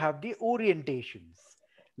then you have the orientations.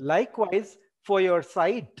 Likewise, for your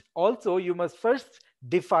site also, you must first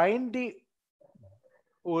define the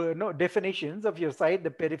definitions of your site, the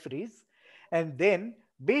peripheries, and then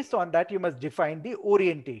based on that, you must define the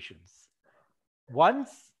orientations.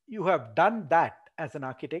 Once you have done that as an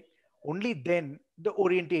architect, only then the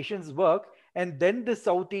orientations work, and then the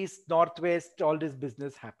southeast, northwest, all this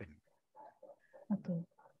business happen. Okay.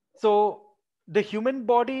 So the human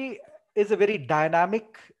body is a very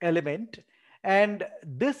dynamic element, and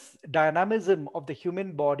this dynamism of the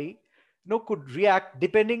human body could react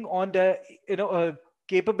depending on the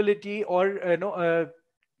capability or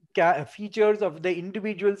features of the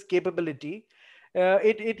individual's capability.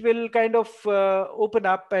 It will kind of open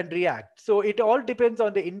up and react. So it all depends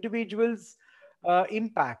on the individual's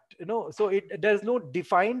impact. So there's no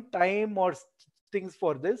defined time or things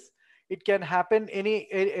for this. It can happen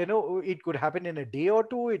it could happen in a day or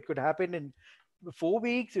two, it could happen in 4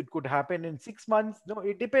 weeks, it could happen in 6 months.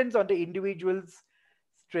 It depends on the individual's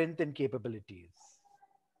strength and capabilities.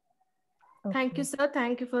 Okay. Thank you, sir.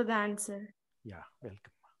 Thank you for the answer. Yeah,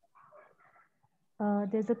 welcome.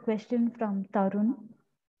 There's a question from Tarun.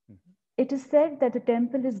 It is said that a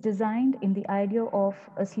temple is designed in the idea of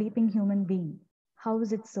a sleeping human being. How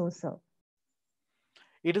is it so, sir?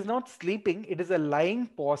 It is not sleeping, it is a lying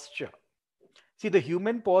posture. See, the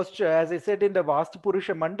human posture, as I said in the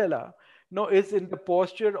Vastupurusha Mandala, is in the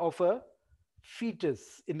posture of a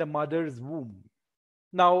fetus in the mother's womb.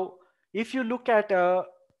 Now, if you look at a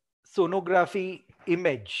sonography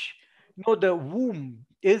image, the womb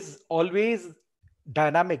is always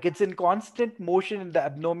dynamic. It's in constant motion in the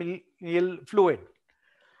abdominal fluid.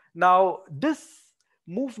 Now, this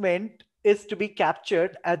movement is to be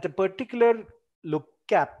captured at the particular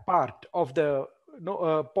part of the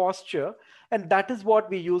posture, and that is what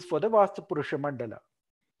we use for the Vastupurusha Mandala.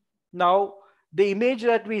 Now, the image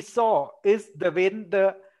that we saw is when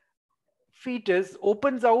the fetus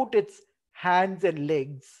opens out its hands and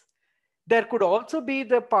legs. There could also be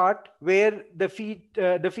the part where the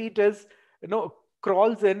fetus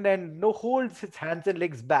crawls in and holds its hands and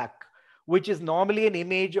legs back, which is normally an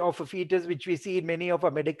image of a fetus which we see in many of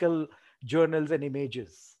our medical journals and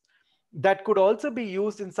images. That could also be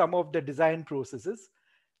used in some of the design processes.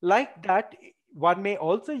 Like that, one may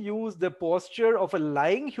also use the posture of a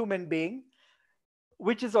lying human being,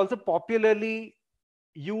 which is also popularly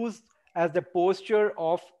used as the posture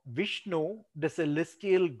of Vishnu, the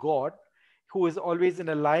celestial god, who is always in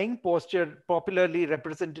a lying posture, popularly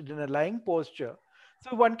represented in a lying posture.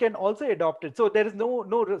 So one can also adopt it. So there is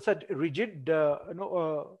no such rigid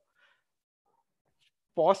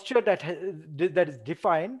posture that is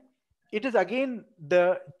defined. It is again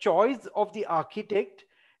the choice of the architect,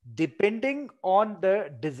 depending on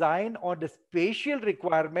the design or the spatial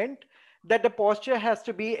requirement, that the posture has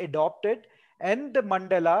to be adopted, and the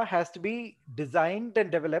mandala has to be designed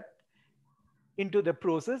and developed into the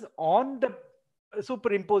process. On the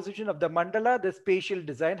superimposition of the mandala, the spatial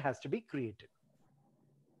design has to be created.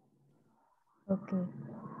 Okay.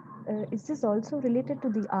 Is this also related to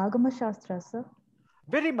the Agama Shastra, sir?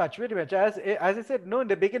 Very much, very much. As I said, in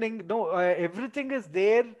the beginning, everything is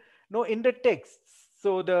there, in the texts.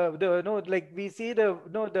 So like we see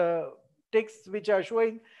the texts which are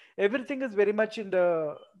showing, everything is very much in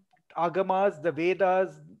the Agamas, the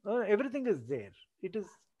Vedas. Everything is there. It is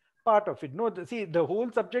part of it. See, the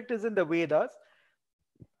whole subject is in the Vedas.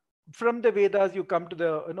 from the Vedas, you come to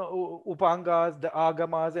the Upangas, the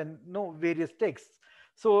Agamas, and various texts.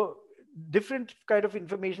 So different kind of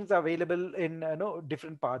informations are available in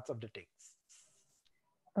different parts of the texts.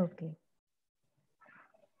 Okay.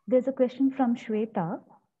 There's a question from Shweta.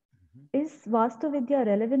 Is Vastu Vidya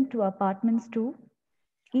relevant to apartments too?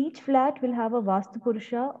 Each flat will have a Vastu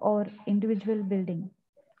Purusha or individual building,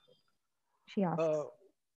 she asks.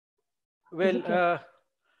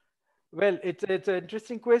 Well, it's an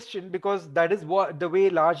interesting question, because that is what the way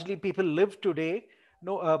largely people live today,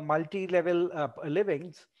 multi-level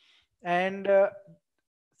livings. And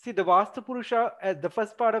see, the Vastu Purusha, as the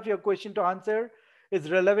first part of your question to answer, is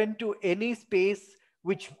relevant to any space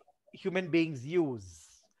which human beings use.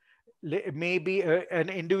 Maybe an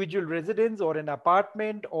individual residence, or an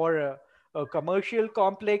apartment, or a commercial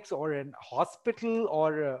complex, or an hospital,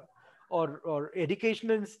 or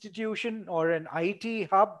educational institution, or an IT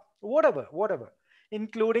hub, whatever,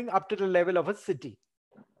 including up to the level of a city.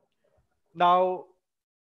 Now,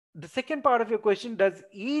 the second part of your question, does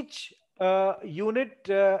each unit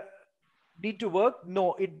need to work?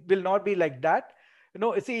 No, it will not be like that.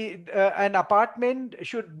 See, an apartment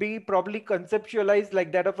should be probably conceptualized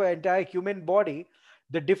like that of an entire human body.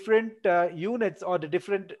 The different units, or the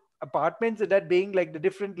different apartments in that being like the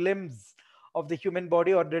different limbs of the human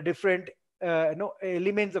body, or the different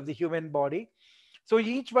elements of the human body. So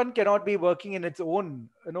each one cannot be working in its own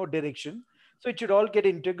direction. So it should all get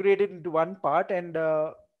integrated into one part, and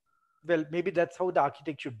well, maybe that's how the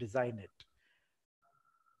architect should design it.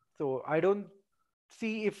 So I don't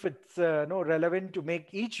see if it's relevant to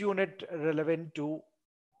make each unit relevant to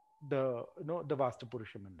the Vastu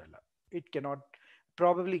Purusha Mandala. It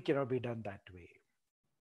probably cannot be done that way.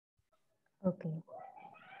 Okay.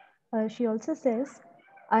 She also says,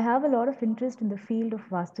 I have a lot of interest in the field of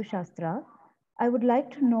Vastu Shastra. I would like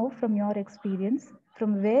to know from your experience,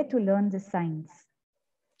 from where to learn this science.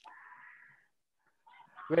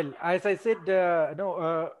 Well, as I said,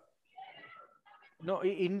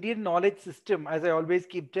 Indian knowledge system, as I always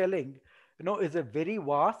keep telling, is a very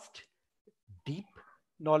vast, deep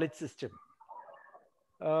knowledge system.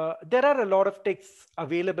 There are a lot of texts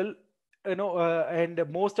available, and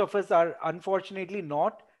most of us are unfortunately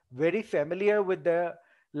not very familiar with the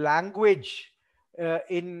language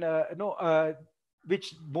in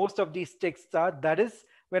which most of these texts are. That is,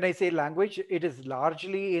 when I say language, it is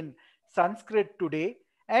largely in Sanskrit today,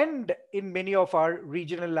 and in many of our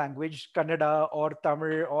regional language, Kannada or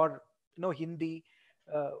Tamil or Hindi,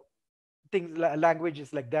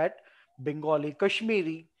 languages like that, Bengali,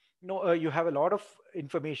 Kashmiri. You have a lot of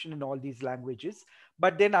information in all these languages,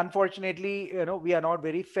 but then unfortunately, we are not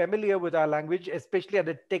very familiar with our language, especially at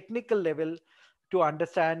the technical level, to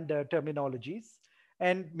understand terminologies,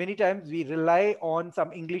 and many times we rely on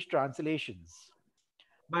some English translations.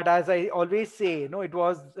 But as I always say, it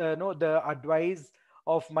was the advice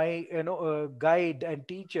of my guide and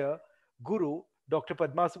teacher, guru, Dr.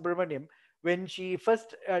 Padma Subramaniam, when she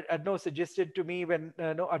first suggested to me, when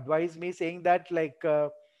advised me, saying that, like,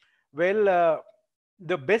 well,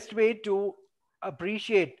 the best way to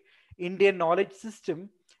appreciate Indian knowledge system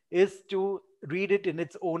is to read it in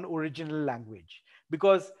its own original language,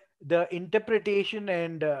 because the interpretation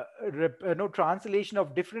and translation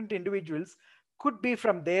of different individuals could be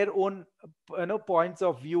from their own points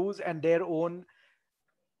of views and their own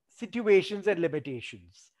situations and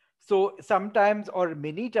limitations. So sometimes, or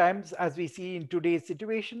many times, as we see in today's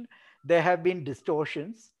situation, there have been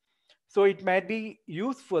distortions. So it might be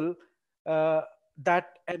useful uh,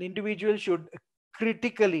 that an individual should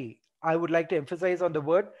critically, I would like to emphasize on the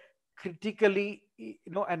word critically,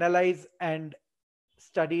 analyze and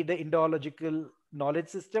study the Indological knowledge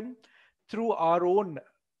system through our own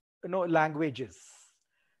languages.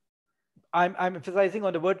 I'm emphasizing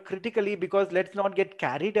on the word critically, because let's not get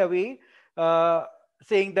carried away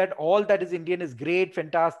saying that all that is Indian is great,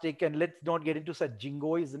 fantastic, and let's not get into such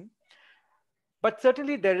jingoism. But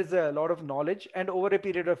certainly there is a lot of knowledge, and over a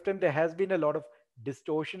period of time there has been a lot of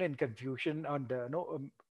distortion and confusion on the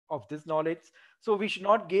of this knowledge. So we should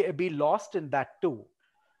not be lost in that too.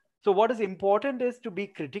 So what is important is to be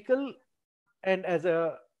critical, and as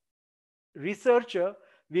a researcher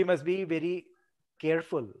we must be very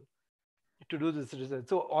careful to do this research.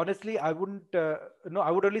 So honestly, I wouldn't I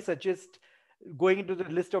would only suggest going into the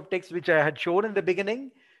list of texts which I had shown in the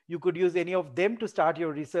beginning. You could use any of them to start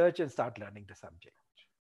your research and start learning the subject.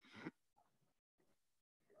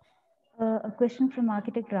 A question from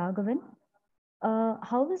architect Raghavan.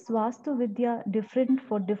 How is Vastu Vidya different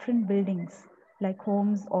for different buildings like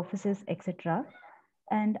homes, offices, etc.?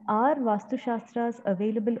 And are Vastu Shastras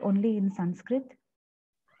available only in Sanskrit?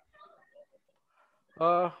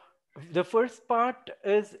 The first part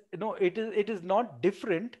is, it is not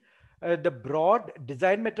different. The broad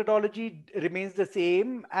design methodology remains the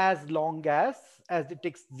same, as long as the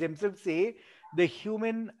texts themselves say, the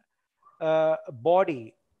human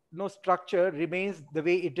body, no structure remains the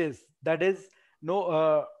way it is. That is,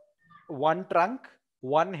 no one trunk,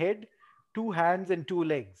 one head, two hands, and two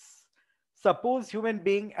legs. Suppose human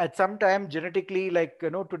being at some time genetically, like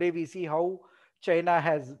today we see how China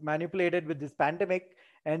has manipulated with this pandemic,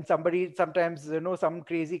 and somebody sometimes, some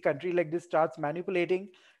crazy country like this starts manipulating,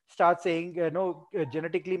 starts saying,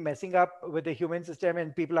 genetically messing up with the human system,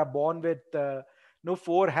 and people are born with no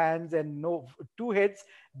four hands and no two heads.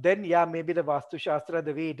 Then yeah, maybe the Vastu Shastra,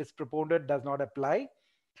 the way it is proposed, does not apply.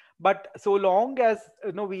 But so long as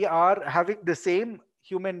we are having the same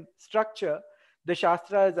human structure, the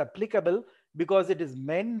Shastra is applicable, because it is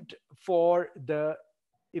meant for the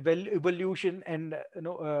evolution and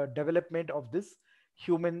development of this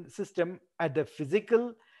human system at the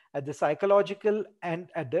physical, at the psychological, and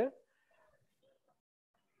at the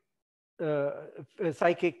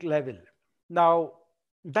psychic level. Now,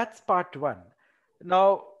 that's part one.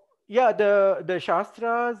 Now, yeah, the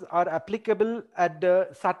Shastras are applicable at the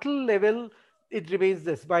subtle level. It remains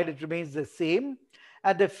this, while it remains the same.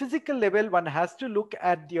 At the physical level, one has to look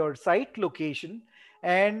at your site location,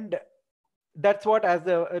 and that's what, as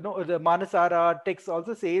the Manasara text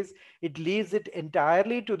also says, it leaves it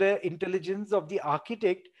entirely to the intelligence of the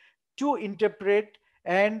architect to interpret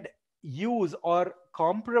and use or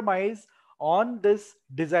compromise on this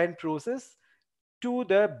design process to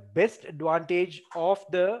the best advantage of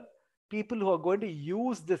the people who are going to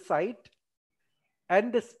use the site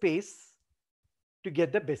and the space to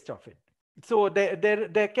get the best of it. So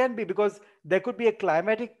there can be, because there could be a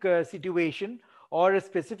climatic situation or a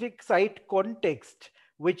specific site context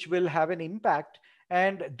which will have an impact,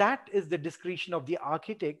 and that is the discretion of the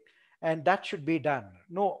architect, and that should be done.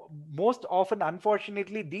 No, most often,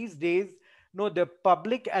 unfortunately, these days, no, the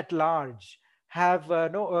public at large have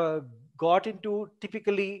got into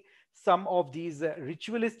typically some of these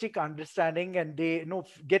ritualistic understanding, and they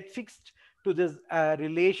get fixed to this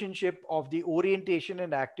relationship of the orientation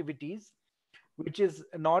and activities, which is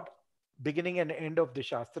not beginning and end of the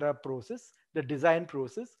Shastra process, the design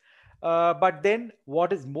process. But then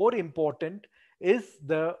what is more important is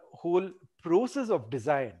the whole process of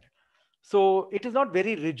design. So it is not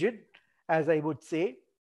very rigid, as I would say.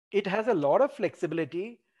 It has a lot of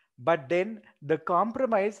flexibility, but then the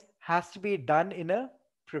compromise has to be done in a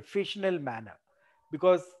professional manner,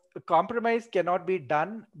 because a compromise cannot be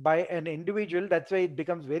done by an individual. That's why it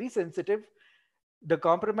becomes very sensitive. The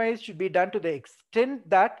compromise should be done to the extent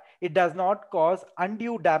that it does not cause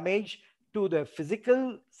undue damage to the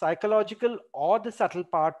physical, psychological, or the subtle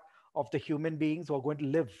part of the human beings who are going to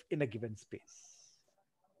live in a given space.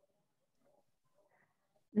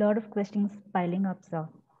 Lot of questions piling up, sir.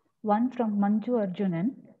 One from Manju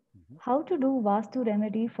Arjunan. How to do Vastu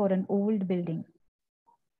remedy for an old building?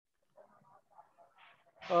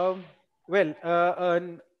 Well,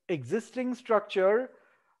 an existing structure,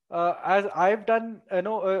 as I've done,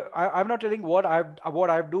 I'm not telling what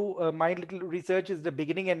I've do. My little research is the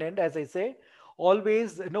beginning and end, as I say.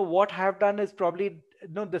 Always, what I've done is probably,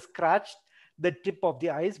 the scratch, the tip of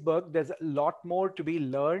the iceberg. There's a lot more to be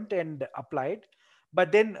learned and applied.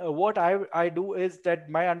 But then, what I do is that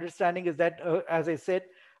my understanding is that, as I said,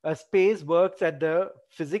 space works at the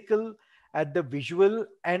physical, at the visual,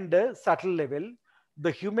 and the subtle level. The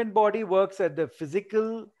human body works at the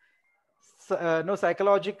physical, no,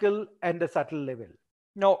 psychological, and the subtle level.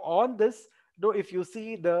 Now, on this, though, if you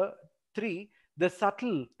see the three, the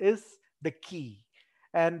subtle is the key,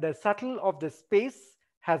 and the subtle of the space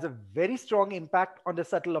has a very strong impact on the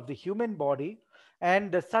subtle of the human body,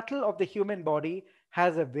 and the subtle of the human body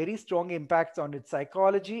has a very strong impact on its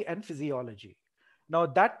psychology and physiology. Now,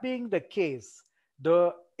 that being the case,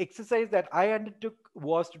 the exercise that I undertook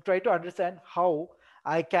was to try to understand how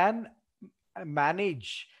I can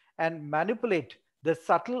manage and manipulate the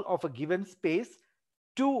subtle of a given space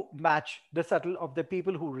to match the subtle of the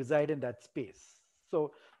people who reside in that space.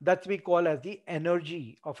 So that's we call as the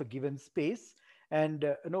energy of a given space, and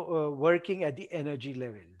working at the energy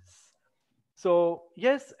levels. So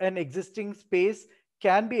yes, an existing space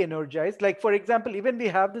can be energized. Like for example, even we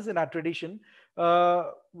have this in our tradition.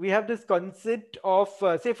 We have this concept of,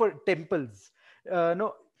 say, for temples.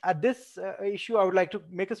 No, at this issue, I would like to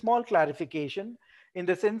make a small clarification, in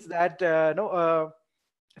the sense that,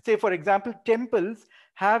 say, for example, temples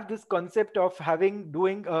have this concept of having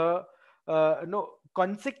doing a,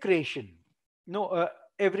 consecration. No,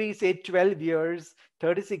 every say 12 years,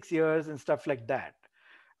 36 years, and stuff like that.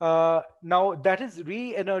 Now that is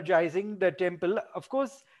re-energizing the temple. Of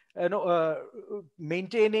course,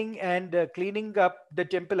 maintaining and cleaning up the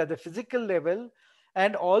temple at the physical level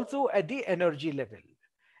and also at the energy level.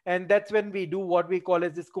 And that's when we do what we call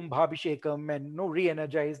as this Kumbhabhishekam and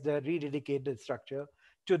re-energize rededicate the structure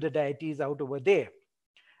to the deities out over there.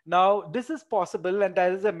 Now, this is possible, and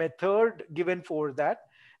there is a method given for that,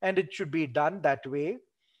 and it should be done that way.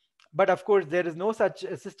 But of course, there is no such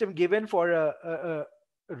a system given for a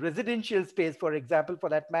residential space, for example, for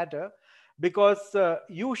that matter, because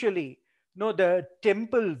usually, the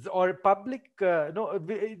temples or public,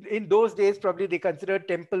 in those days, probably they considered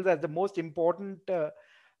temples as the most important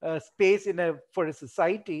space for a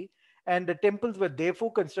society, and the temples were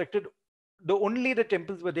therefore constructed. The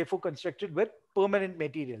temples were therefore constructed with permanent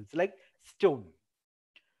materials like stone.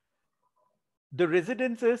 The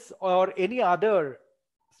residences or any other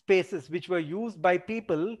spaces which were used by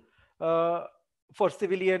people uh, for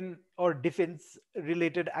civilian or defense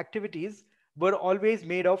related activities were always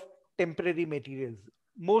made of temporary materials,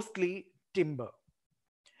 mostly timber.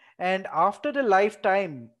 And after the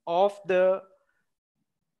lifetime of the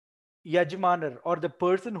yajmanar or the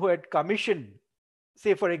person who had commissioned,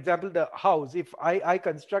 say for example the house, if I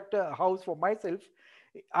construct a house for myself,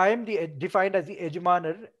 I am defined as the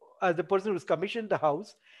yajmanar, as the person who's commissioned the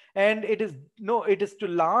house, and it is to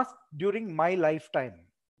last during my lifetime.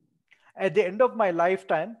 At the end of my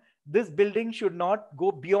lifetime, this building should not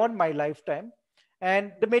go beyond my lifetime,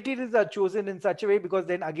 and the materials are chosen in such a way, because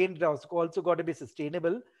then again it also got to be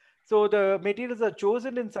sustainable. So the materials are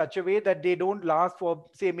chosen in such a way that they don't last for,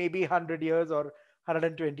 say, maybe 100 years or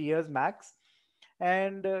 120 years max,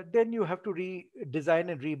 and then you have to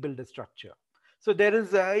redesign and rebuild the structure. So there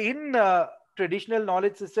is in traditional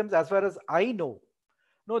knowledge systems, as far as I know,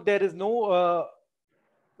 no, there is no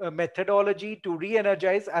methodology to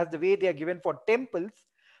re-energize as the way they are given for temples.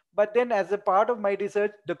 But then, as a part of my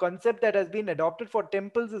research, the concept that has been adopted for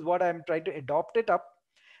temples is what I'm trying to adopt it up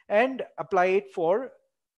and apply it for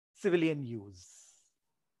civilian use.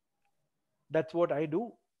 That's what I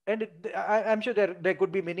do, and I'm sure there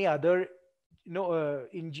could be many other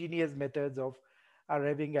ingenious methods of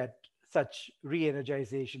arriving at such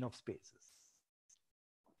re-energization of spaces.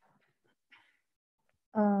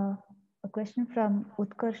 A question from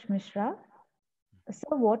Utkarsh Mishra.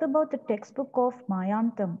 So what about the textbook of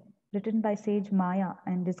Mayantam written by sage Maya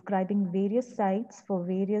and describing various sites for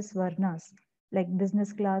various varnas like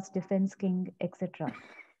business class, defense king, etc.?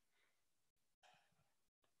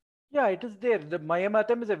 Yeah, it is there. The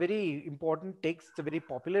Mayamatam is a very important text, a very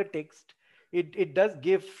popular text. It does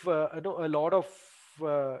give a lot of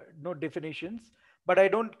definitions, but I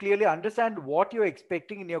don't clearly understand what you're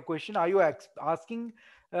expecting in your question. Are you asking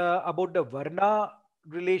about the Varna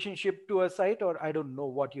relationship to a site, or I don't know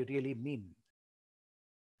what you really mean?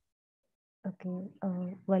 Okay,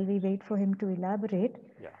 while we wait for him to elaborate,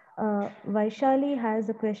 Yeah. Vaishali has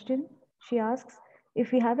a question. She asks,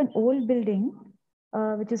 if we have an old building,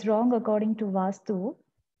 which is wrong according to Vastu,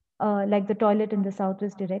 like the toilet in the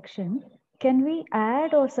southwest direction, can we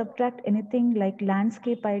add or subtract anything like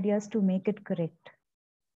landscape ideas to make it correct?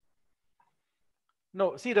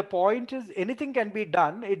 No, see, the point is anything can be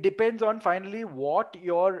done. It depends on finally what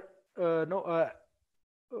your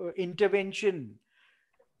intervention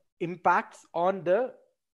impacts on the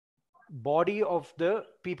body of the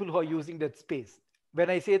people who are using that space. When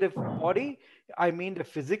I say the body, I mean the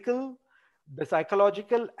physical, the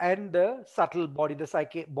psychological, and the subtle body, the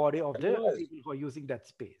psychic body of the people who are using that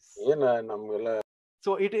space.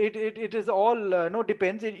 So it is all no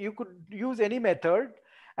depends. You could use any method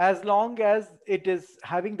as long as it is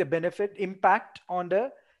having the benefit impact on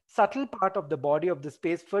the subtle part of the body of the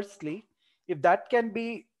space. Firstly, if that can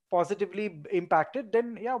be positively impacted,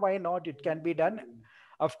 then yeah, why not? It can be done.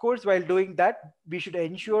 Of course, while doing that, we should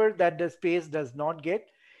ensure that the space does not get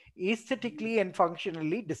aesthetically and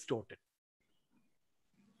functionally distorted.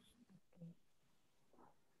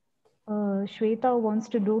 Shweta wants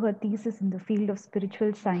to do her thesis in the field of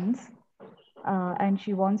spiritual science, and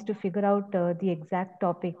she wants to figure out the exact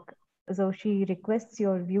topic. So she requests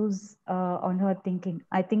your views on her thinking.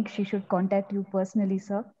 I think she should contact you personally,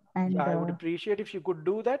 sir. And yeah, I would appreciate if you could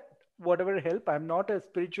do that. Whatever help. I'm not a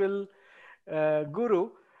spiritual guru.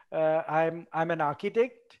 I'm an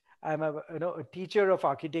architect. I'm a teacher of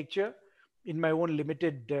architecture in my own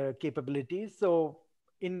limited capabilities. So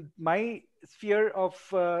in my sphere of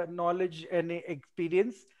knowledge and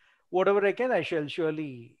experience, whatever I can, I shall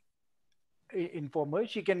surely inform her.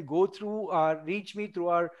 She can go through reach me through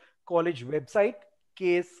our college website,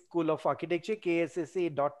 KS School of Architecture,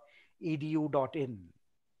 kssa.edu.in,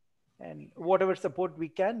 and whatever support we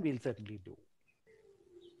can, we'll certainly do.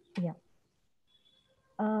 Yeah.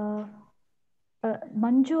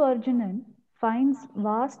 Manju Arjunan finds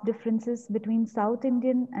vast differences between South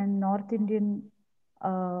Indian and North Indian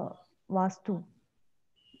Vastu.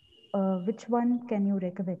 Which one can you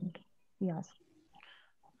recommend? He asked.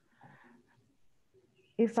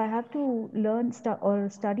 If I have to learn or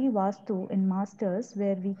study Vastu in masters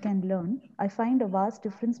where we can learn, I find a vast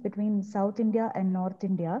difference between South India and North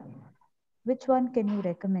India. Which one can you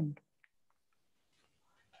recommend?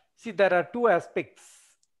 See, there are two aspects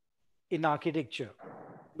in architecture.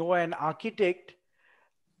 No, an architect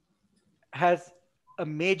has a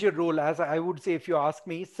major role, as I would say, if you ask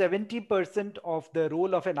me, 70% of the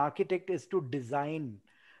role of an architect is to design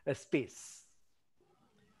a space.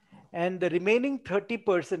 And the remaining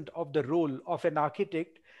 30% of the role of an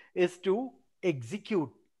architect is to execute,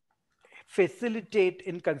 facilitate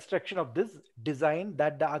in construction of this design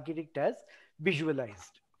that the architect has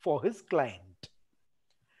visualized for his client.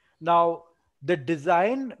 Now, the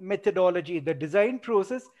design methodology, the design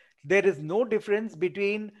process, there is no difference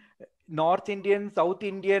between North Indian, South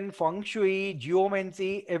Indian, feng shui,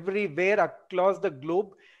 geomancy, everywhere across the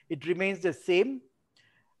globe, it remains the same.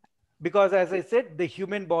 Because as I said, the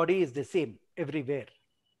human body is the same everywhere.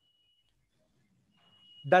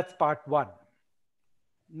 That's part one.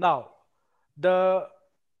 Now, the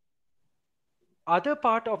other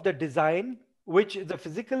part of the design, which is the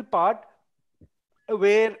physical part,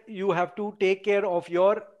 where you have to take care of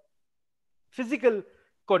your physical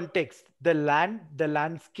context, the land, the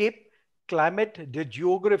landscape, climate, the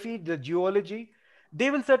geography, the geology, they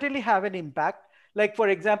will certainly have an impact. Like, for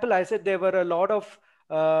example, I said there were a lot of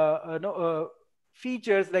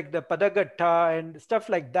features like the Padagatta and stuff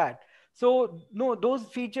like that. So, no, those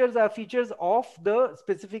features are features of the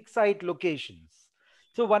specific site locations.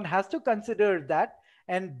 So, one has to consider that,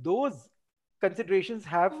 and those considerations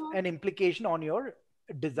have an implication on your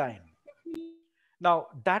design. Now,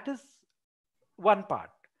 that is one part.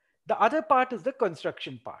 The other part is the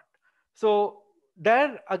construction part. So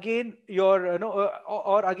there again, your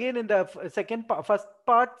or again in the second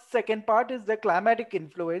part is the climatic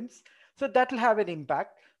influence. So that will have an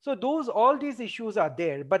impact. So those all these issues are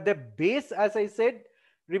there, but the base, as I said,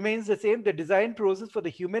 remains the same. The design process for the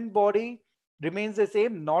human body remains the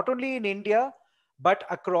same, not only in India but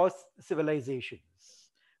across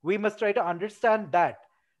civilizations. We must try to understand that.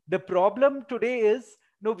 The problem today is,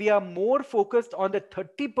 no, we are more focused on the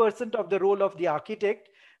 30% of the role of the architect,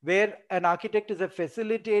 where an architect is a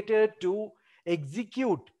facilitator to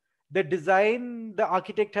execute the design the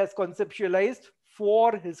architect has conceptualized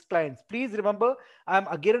for his clients. Please remember, I'm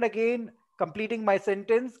again and again completing my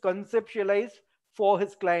sentence, conceptualized for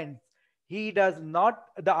his clients. He does not,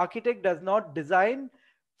 the architect does not design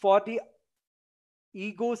for the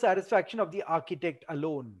ego satisfaction of the architect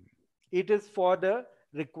alone. It is for the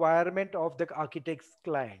requirement of the architect's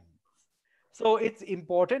clients. So it's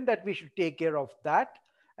important that we should take care of that.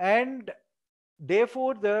 And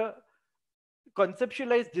therefore, the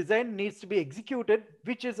conceptualized design needs to be executed,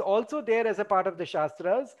 which is also there as a part of the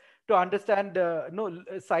Shastras to understand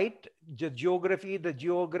the site, geography,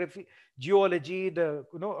 geology, the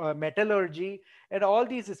metallurgy, and all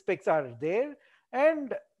these aspects are there.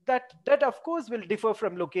 And that of course will differ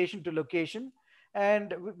from location to location,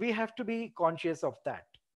 and we have to be conscious of that.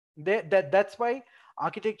 That's why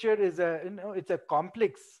architecture is it's a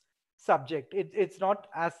complex subject. It's not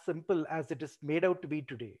as simple as it is made out to be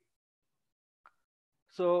today.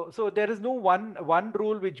 So there is no one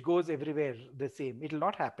rule which goes everywhere the same. It will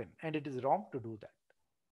not happen, and it is wrong to do that.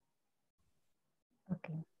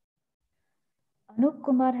 Okay. Anup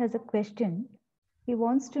Kumar has a question. He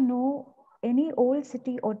wants to know any old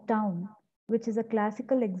city or town which is a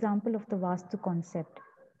classical example of the Vastu concept.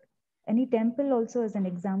 Any temple also as an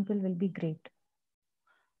example will be great.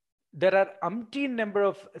 There are umpteen number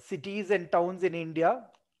of cities and towns in India,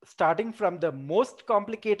 starting from the most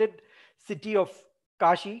complicated city of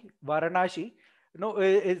Kashi, Varanasi.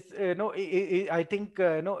 I think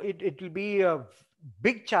it will be a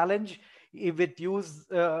big challenge with use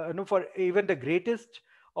for even the greatest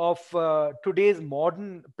of today's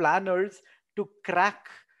modern planners to crack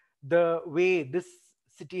the way this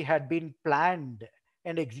city had been planned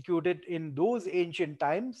and executed in those ancient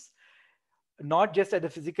times. Not just at the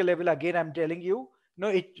physical level, again I'm telling you,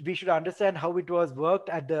 we should understand how it was worked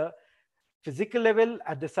at the physical level,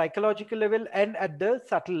 at the psychological level, and at the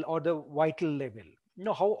subtle or the vital level.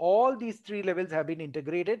 How all these three levels have been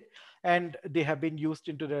integrated and they have been used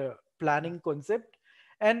into the planning concept.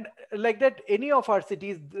 And like that, any of our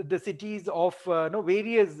cities, the cities of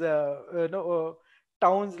various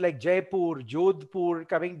towns like Jaipur, Jodhpur,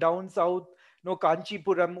 coming down south,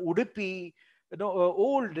 Kanchipuram, Udupi,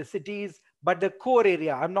 old cities, but the core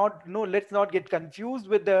area. I'm not, no, let's not get confused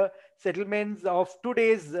with the settlements of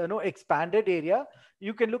today's, expanded area.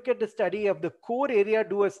 You can look at the study of the core area,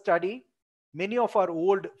 do a study. Many of our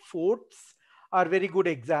old forts are very good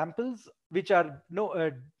examples, which are,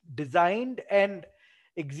 designed and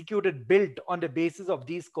executed, built on the basis of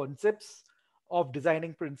these concepts of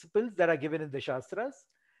designing principles that are given in the Shastras.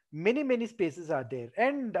 Many spaces are there.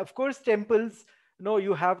 And of course, temples,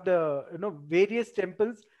 you have the, various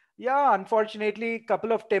temples. Yeah, unfortunately,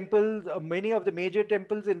 couple of temples, many of the major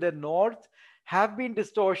temples in the north have been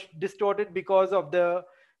distorted because of the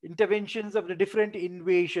interventions of the different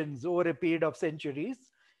invasions over a period of centuries.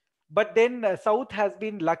 But then south has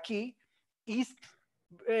been lucky. East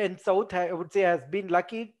and south, I would say, has been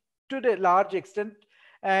lucky to the large extent.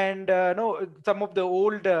 And no, some of the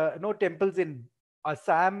old temples in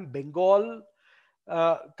Assam, Bengal,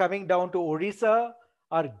 coming down to Orissa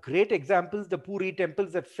are great examples. The Puri temple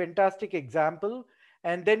is a fantastic example.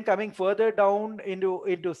 And then coming further down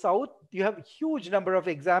into south, you have huge number of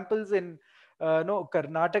examples in no,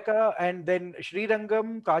 Karnataka, and then Sri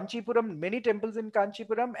Rangam, Kanchipuram, many temples in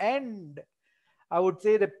Kanchipuram. And I would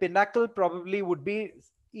say the pinnacle probably would be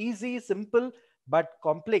easy, simple, but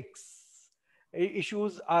complex.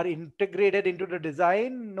 Issues are integrated into the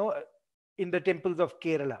design, no, in the temples of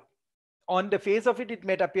Kerala. On the face of it, it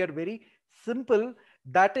might appear very simple.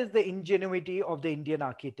 That is the ingenuity of the Indian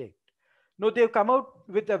architect. No, they've come out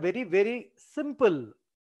with a very simple,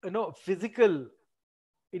 physical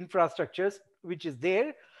infrastructures which is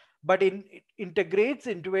there, but it integrates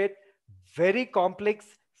into it very complex,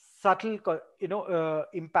 subtle,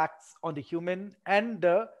 impacts on the human and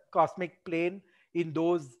the cosmic plane in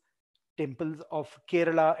those temples of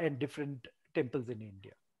Kerala and different temples in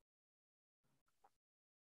India.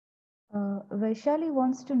 Vaishali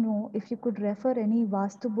wants to know if you could refer any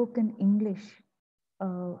Vastu book in English,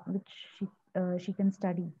 which she can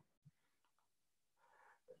study.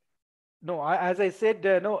 No, as I said,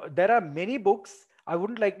 no, there are many books. I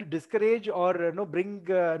wouldn't like to discourage or bring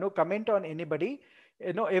no comment on anybody.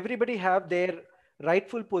 Everybody have their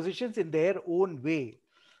rightful positions in their own way.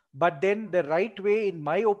 But then the right way, in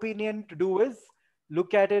my opinion, to do is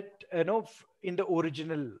look at it, in the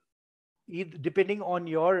original, depending on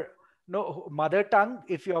your mother tongue.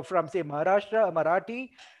 If you're from, say, Maharashtra,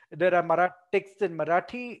 Marathi, there are texts in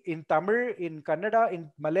Marathi, in Tamil, in Kannada,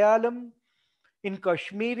 in Malayalam, in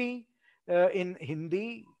Kashmiri, in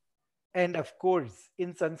Hindi, and of course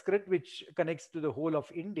in Sanskrit, which connects to the whole of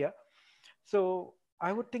India. So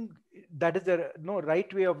I would think that is the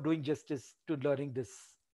right way of doing justice to learning this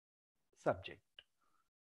subject.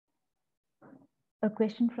 A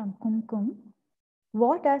question from Kumkum.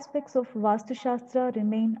 What aspects of Vastu Shastra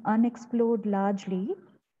remain unexplored largely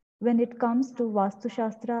when it comes to Vastu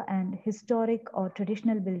Shastra and historic or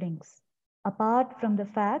traditional buildings, apart from the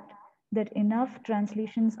fact that enough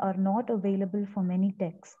translations are not available for many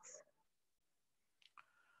texts?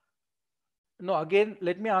 No, again,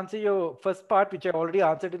 let me answer your first part, which I already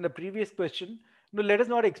answered in the previous question. No, let us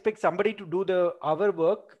not expect somebody to do our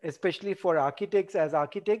work, especially for architects. As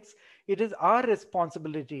architects, it is our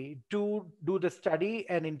responsibility to do the study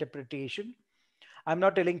and interpretation. I'm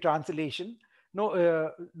not telling translation.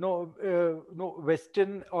 No,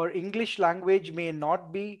 Western or English language may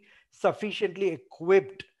not be sufficiently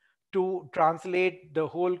equipped to translate the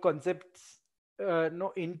whole concepts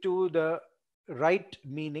into the right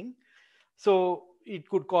meaning. So it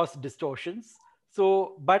could cause distortions.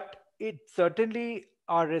 So, but it's certainly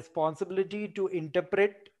our responsibility to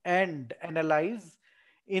interpret and analyze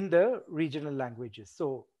in the regional languages.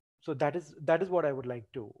 So that is what I would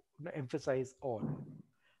like to emphasize on.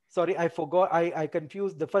 Sorry, I forgot. I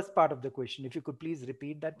confused the first part of the question. If you could please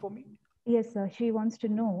repeat that for me. Yes, she wants to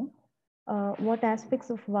know what aspects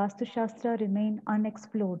of Vastu Shastra remain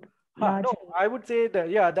unexplored. No, I would say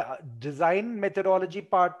the design methodology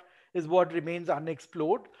part is what remains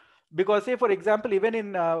unexplored, because say, for example, even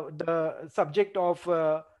in the subject of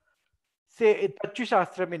say Tachu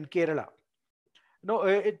Shastram in Kerala,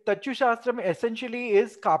 Tachu Shastram essentially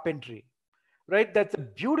is carpentry, right? That's a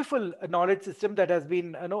beautiful knowledge system that has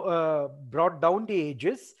been brought down the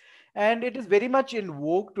ages, and it is very much in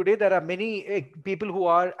vogue today. There are many people who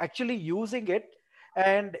are actually using it,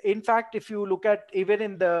 and in fact, if you look at even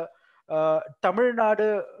in the Tamil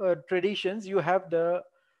Nadu traditions, you have the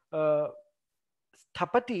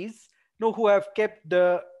sthapatis, who have kept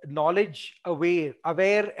the knowledge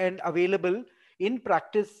aware and available in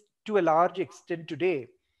practice to a large extent today.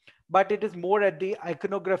 But it is more at the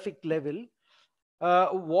iconographic level.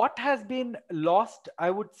 What has been lost, I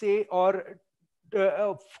would say, or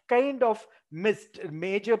kind of missed,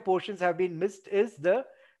 major portions have been missed, is the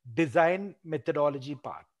design methodology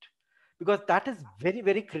part, because that is very,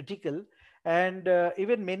 very critical. And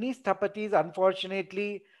even many sthapatis,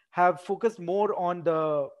 unfortunately, have focused more on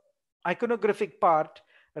the iconographic part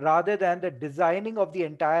rather than the designing of the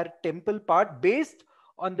entire temple part based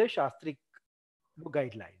on the Shastric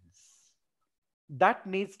guidelines. That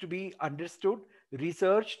needs to be understood,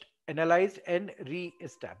 researched, analyzed, and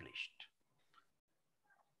re-established.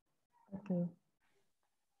 Okay.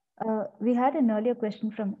 We had an earlier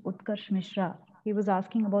question from Utkarsh Mishra. He was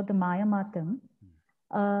asking about the Maya Matam.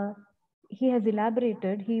 He has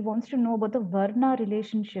elaborated. He wants to know about the Varna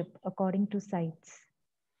relationship according to sites.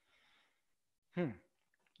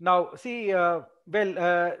 Now, see,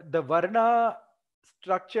 the Varna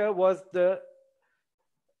structure was the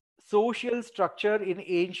social structure in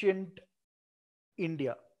ancient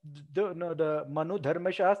India. The Manu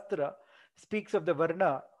Dharma Shastra speaks of the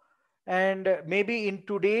Varna, and maybe in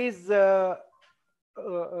today's kind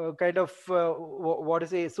of what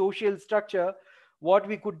is a social structure, what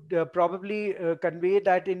we could probably convey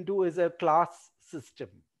that into is a class system.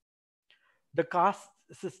 The caste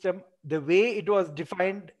system, the way it was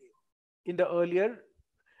defined in the earlier,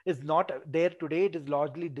 is not there today. It is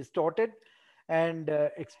largely distorted and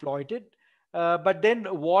exploited. But then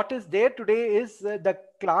what is there today is the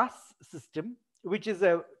class system, which is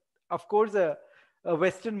of course a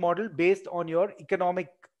Western model based on your economic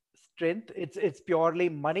strength. It's purely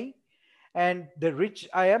money, and the rich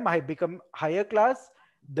I am, I become higher class.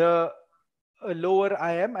 The lower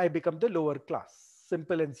I am, I become the lower class.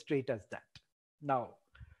 Simple and straight as that. Now,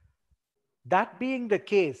 that being the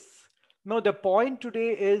case, no, the point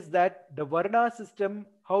today is that the Varna system,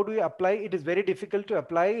 how do you apply? It is very difficult to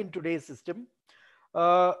apply in today's system.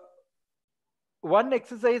 One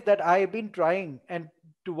exercise that I have been trying and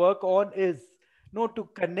to work on is to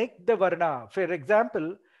connect the Varna. For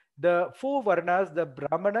example, the four Varnas, the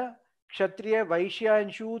Brahmana, Kshatriya, Vaishya,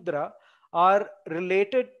 and Shudra, are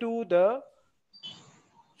related to the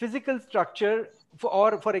physical structure,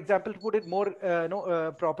 for example, to put it more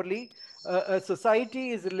properly, a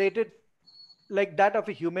society is related like that of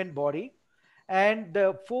a human body, and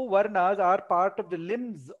the four varnas are part of the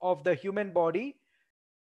limbs of the human body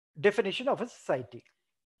definition of a society.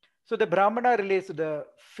 So the Brahmana relates to the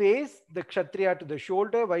face, the Kshatriya to the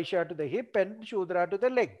shoulder, Vaishya to the hip, and Shudra to the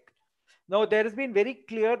leg. Now there has been very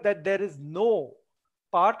clear that there is no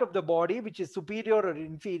part of the body which is superior or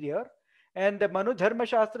inferior. And the Manu Dharma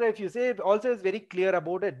Shastra, if you say, also is very clear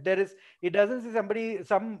about it. It doesn't say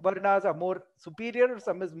some varnas are more superior or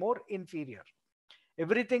some is more inferior.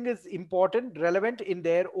 Everything is important, relevant in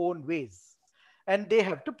their own ways, and they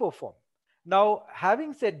have to perform. Now,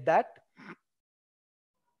 having said that,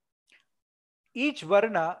 each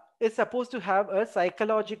varna is supposed to have a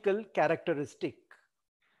psychological characteristic.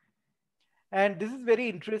 And this is very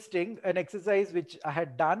interesting, an exercise which I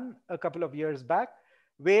had done a couple of years back,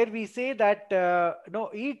 where we say that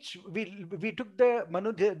we took the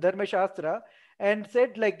Manu Dharma Shastra and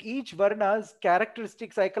said like each varna's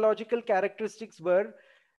characteristics, psychological characteristics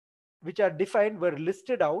which are defined, were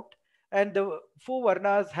listed out, and the four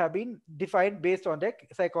varnas have been defined based on their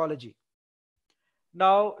psychology.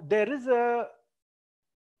 Now there is a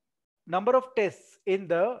number of tests in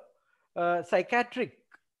the psychiatric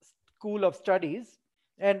school of studies,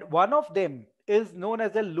 and one of them is known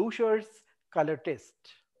as the Lucer's color test.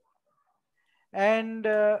 And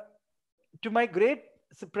to my great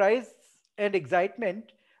surprise and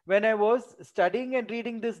excitement, when I was studying and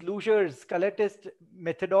reading this Lucer's color test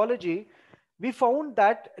methodology, we found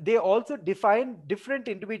that they also define different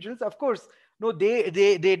individuals. Of course, no,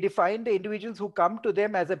 they define the individuals who come to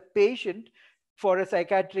them as a patient for a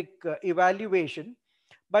psychiatric evaluation,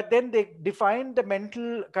 but then they define the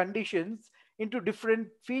mental conditions into different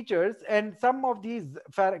features, and some of these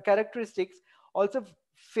characteristics also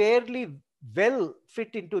fairly well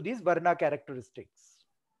fit into these varna characteristics.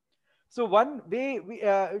 So one way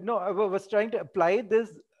I was trying to apply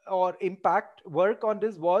this or impact work on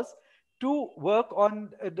this was to work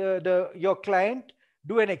on your client,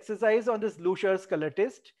 do an exercise on this Lucer's color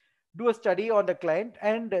test, do a study on the client,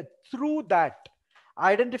 and through that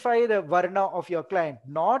identify the varna of your client.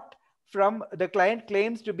 Not from the client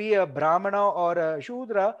claims to be a Brahmana or a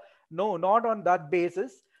Shudra, no, not on that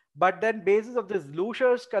basis, but then basis of this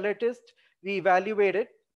Lucer's color test, we evaluate it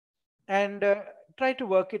and try to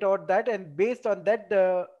work it out that, and based on that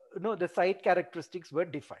the site characteristics were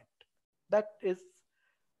defined. That is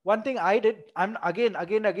one thing I did. I'm again,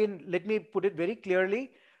 let me put it very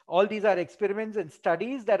clearly. All these are experiments and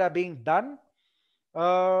studies that are being done.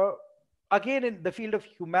 Again, in the field of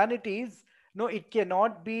humanities, No, it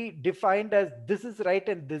cannot be defined as this is right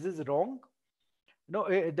and this is wrong. No,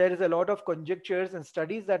 there is a lot of conjectures and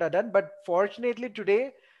studies that are done, but fortunately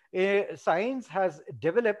today, science has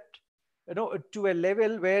developed, to a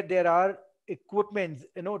level where there are equipments,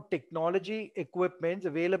 technology equipments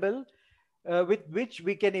available, with which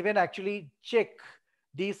we can even actually check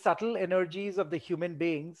these subtle energies of the human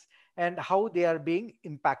beings and how they are being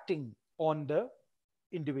impacting on the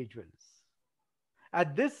individuals.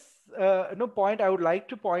 At this point, I would like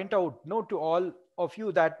to point out, no, to all of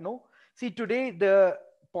you that, no, see, today the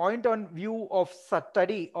point on view of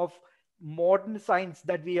study of modern science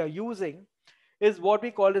that we are using is what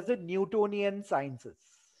we call as the Newtonian sciences.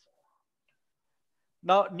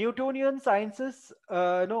 Now, Newtonian sciences,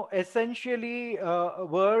 essentially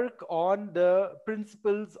work on the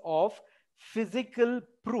principles of physical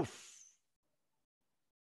proof.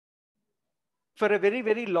 For a very,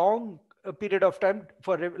 very long period of time,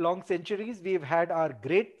 for long centuries, we've had our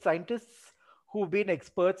great scientists who've been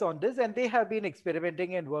experts on this, and they have been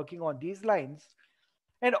experimenting and working on these lines.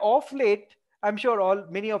 And of late, I'm sure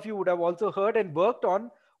many of you would have also heard and worked on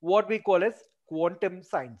what we call as quantum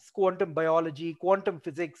science, quantum biology, quantum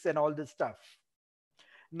physics, and all this stuff.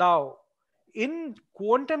 Now, in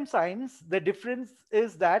quantum science, the difference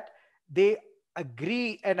is that they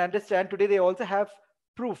agree and understand. Today, they also have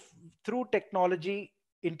proof through technology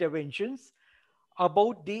interventions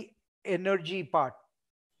about the energy part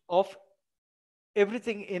of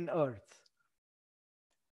everything in Earth.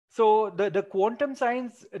 So the quantum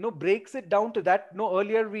science, breaks it down to that. No,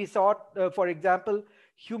 earlier we saw, for example,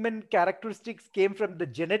 human characteristics came from the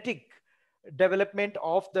genetic development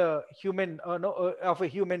of the human, of a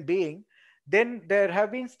human being. Then there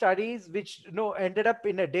have been studies which, ended up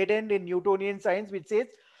in a dead end in Newtonian science, which says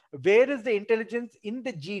where is the intelligence in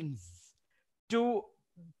the genes to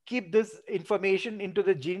keep this information into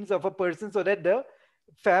the genes of a person so that the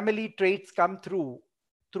family traits come through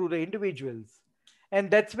the individuals. And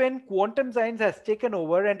that's when quantum science has taken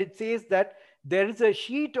over, and it says that there is a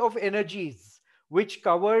sheet of energies which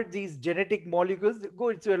cover these genetic molecules. Go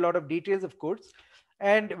into a lot of details, of course,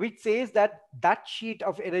 and which says that that sheet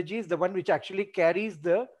of energy is the one which actually carries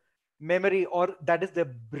the memory, or that is the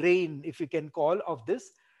brain, if you can call, of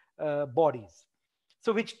this bodies.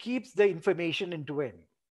 So which keeps the information into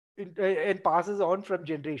and passes on from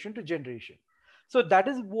generation to generation. So that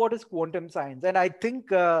is what is quantum science. And I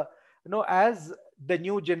think, as the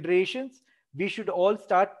new generations, we should all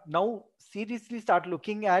start now seriously start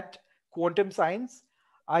looking at quantum science.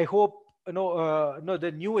 I hope,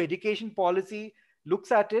 the new education policy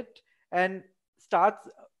looks at it and starts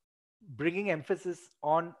bringing emphasis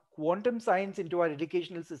on quantum science into our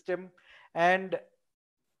educational system, and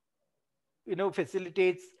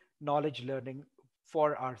facilitates knowledge learning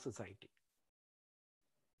for our society.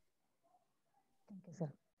 Thank you, sir.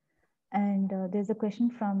 And there's a question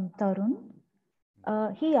from Tarun.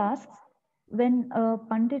 He asks, when a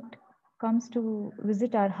Pandit comes to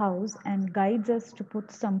visit our house and guides us to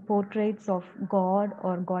put some portraits of God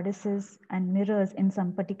or goddesses and mirrors in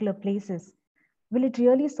some particular places, will it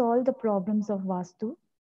really solve the problems of Vastu?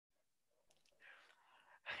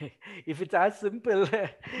 If it's as simple,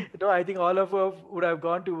 I think all of us would have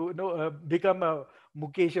gone to, become a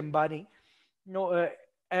Mukesh Ambani.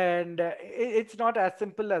 And it's not as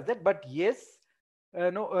simple as that. But yes,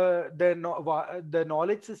 the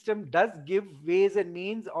knowledge system does give ways and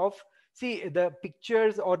means of, see, the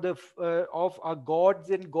pictures or the of our gods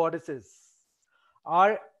and goddesses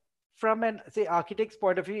are, from an, say, architect's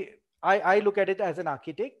point of view. I look at it as an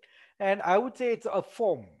architect, and I would say it's a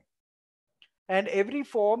form, and every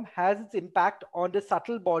form has its impact on the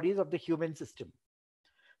subtle bodies of the human system.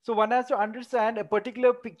 So one has to understand a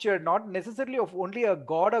particular picture, not necessarily of only a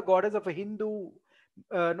god or goddess of a Hindu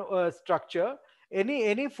structure.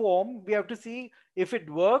 Any form, we have to see if it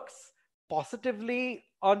works positively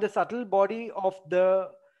on the subtle body of the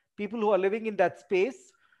people who are living in that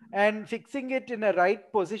space, and fixing it in a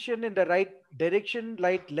right position, in the right direction,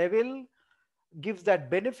 right level, gives that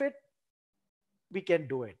benefit. We can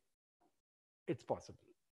do it. It's possible.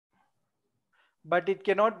 But it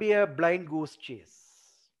cannot be a blind goose chase.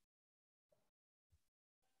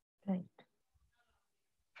 Right.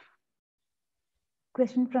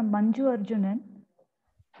 Question from Manju Arjunan.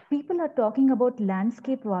 People are talking about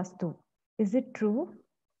landscape Vastu. Is it true?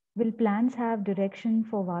 Will plans have direction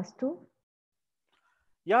for Vastu?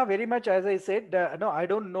 Yeah, very much. As I said, no, I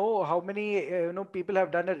don't know how many people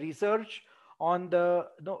have done a research on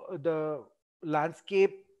the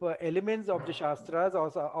landscape elements of the shastras,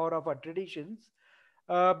 or of our traditions.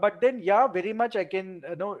 But then, yeah, very much I can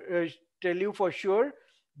tell you for sure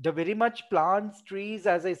the very much plants, trees,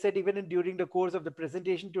 as I said, even during the course of the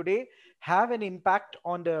presentation today, have an impact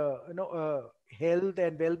on the health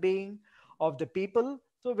and well-being of the people.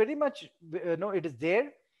 So very much, it is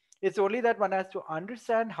there. It's only that one has to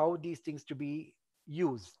understand how these things to be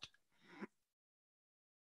used.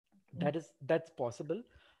 That's possible.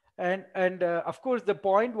 And of course, the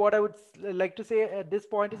point what I would like to say at this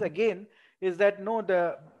point is, again, is that no,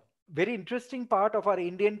 the very interesting part of our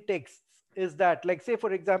Indian texts is that, like, say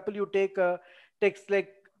for example, you take a text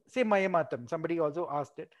like, say, Mayamatam. Somebody also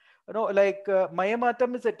asked it, like,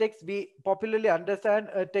 Mayamatam is a text we popularly understand,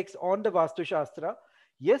 a text on the Vastu Shastra.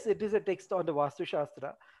 Yes, it is a text on the Vastu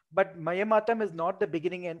Shastra, but Mayamatam is not the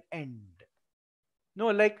beginning and end. No,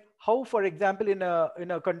 like how, for example, in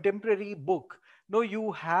a contemporary book, no,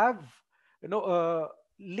 you have,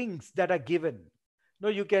 links that are given. No,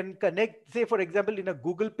 you can connect, say for example, in a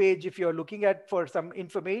Google page, if you're looking at for some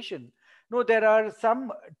information, no, there are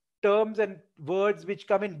some terms and words which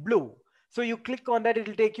come in blue. So you click on that,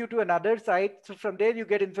 it'll take you to another site. So from there you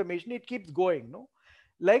get information. It keeps going. No,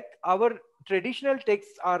 like our traditional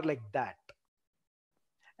texts are like that,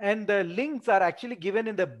 and the links are actually given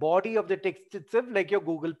in the body of the text itself, like your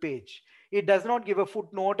Google page. It does not give a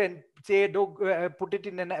footnote and say, put it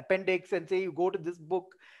in an appendix and say you go to this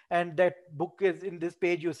book and that book is in this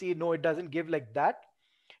page, you see. No, it doesn't give like that.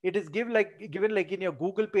 It is given like in your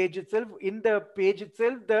Google page itself. In the page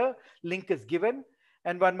itself, the link is given,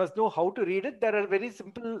 and one must know how to read it. There are very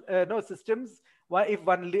simple no systems. Why, if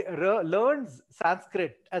one learns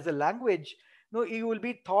Sanskrit as a language, no, you will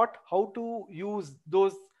be taught how to use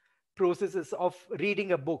those processes of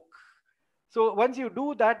reading a book. So once you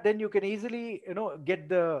do that, then you can easily get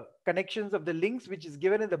the connections of the links which is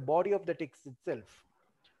given in the body of the text itself.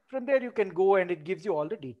 From there you can go and it gives you all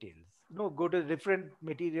the details. Go to different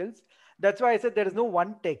materials. That's why I said there is no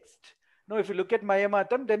one text. No, if you look at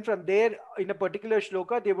Mayamatam, then from there in a particular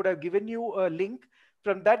shloka they would have given you a link.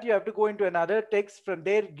 From that you have to go into another text. From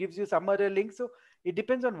there it gives you some other link. So it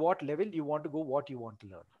depends on what level you want to go, what you want to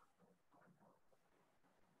learn.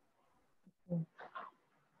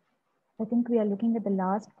 I think we are looking at the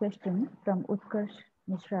last question from Utkarsh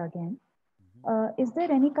Mishra again. Is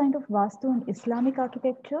there any kind of Vastu in Islamic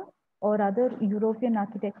architecture or other European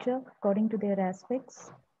architecture according to their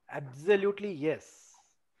aspects? Absolutely, yes.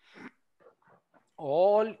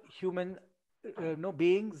 All human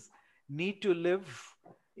beings need to live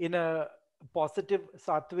in a positive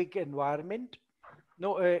sattvic environment.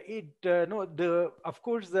 No, no, the of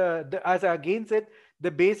course the as I again said,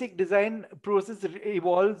 the basic design process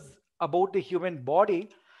evolves about the human body,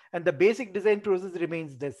 and the basic design process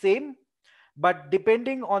remains the same, but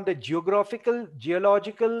depending on the geographical,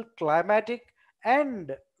 geological, climatic,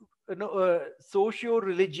 and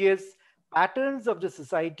socio-religious patterns of the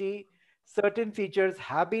society, certain features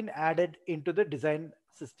have been added into the design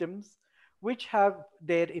systems which have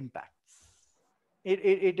their impacts.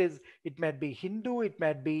 It might be Hindu, it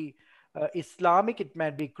might be Islamic, it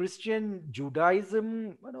might be Christian,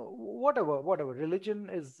 Judaism, whatever religion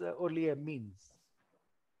is only a means.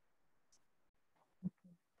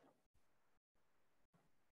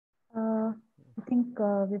 I think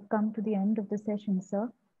we've come to the end of the session,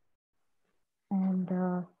 sir. And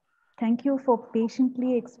thank you for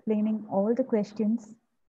patiently explaining all the questions.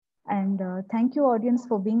 And thank you, audience,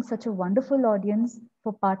 for being such a wonderful audience,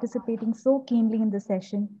 for participating so keenly in the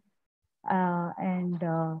session, and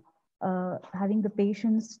having the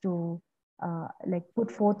patience to like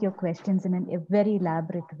put forth your questions in a very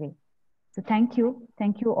elaborate way. So thank you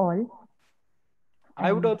all.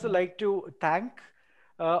 I would also like to thank,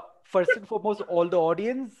 first and foremost, all the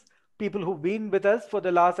audience, people who've been with us for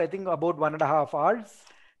the last, I think, about 1.5 hours.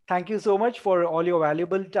 Thank you so much for all your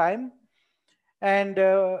valuable time. And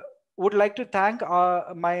would like to thank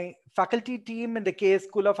my faculty team in the KS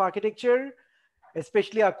School of Architecture,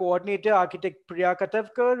 especially our coordinator, architect Priya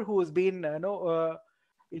Katavkar, who has been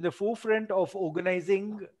in the forefront of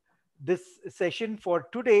organizing this session for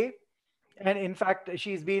today. And in fact,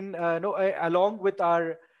 she's been along with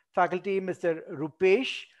our faculty, Mr.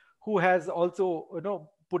 Rupesh, who has also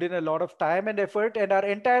put in a lot of time and effort, and our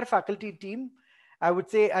entire faculty team. I would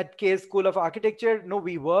say at KS School of Architecture,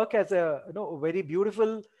 we work as a very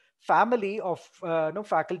beautiful family of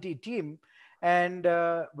faculty team, and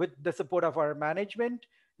with the support of our management,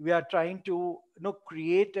 we are trying to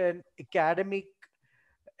create an academic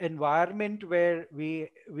environment where we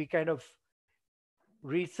kind of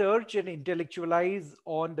research and intellectualize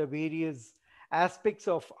on the various aspects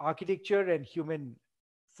of architecture and human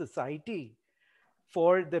society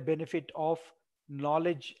for the benefit of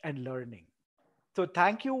knowledge and learning. So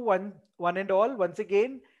thank you one and all once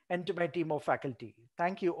again, and to my team of faculty.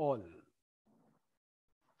 Thank you all.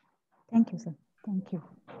 Thank you, sir. Thank you.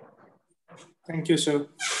 Thank you, sir.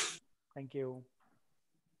 Thank you.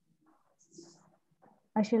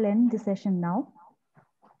 I shall end the session now.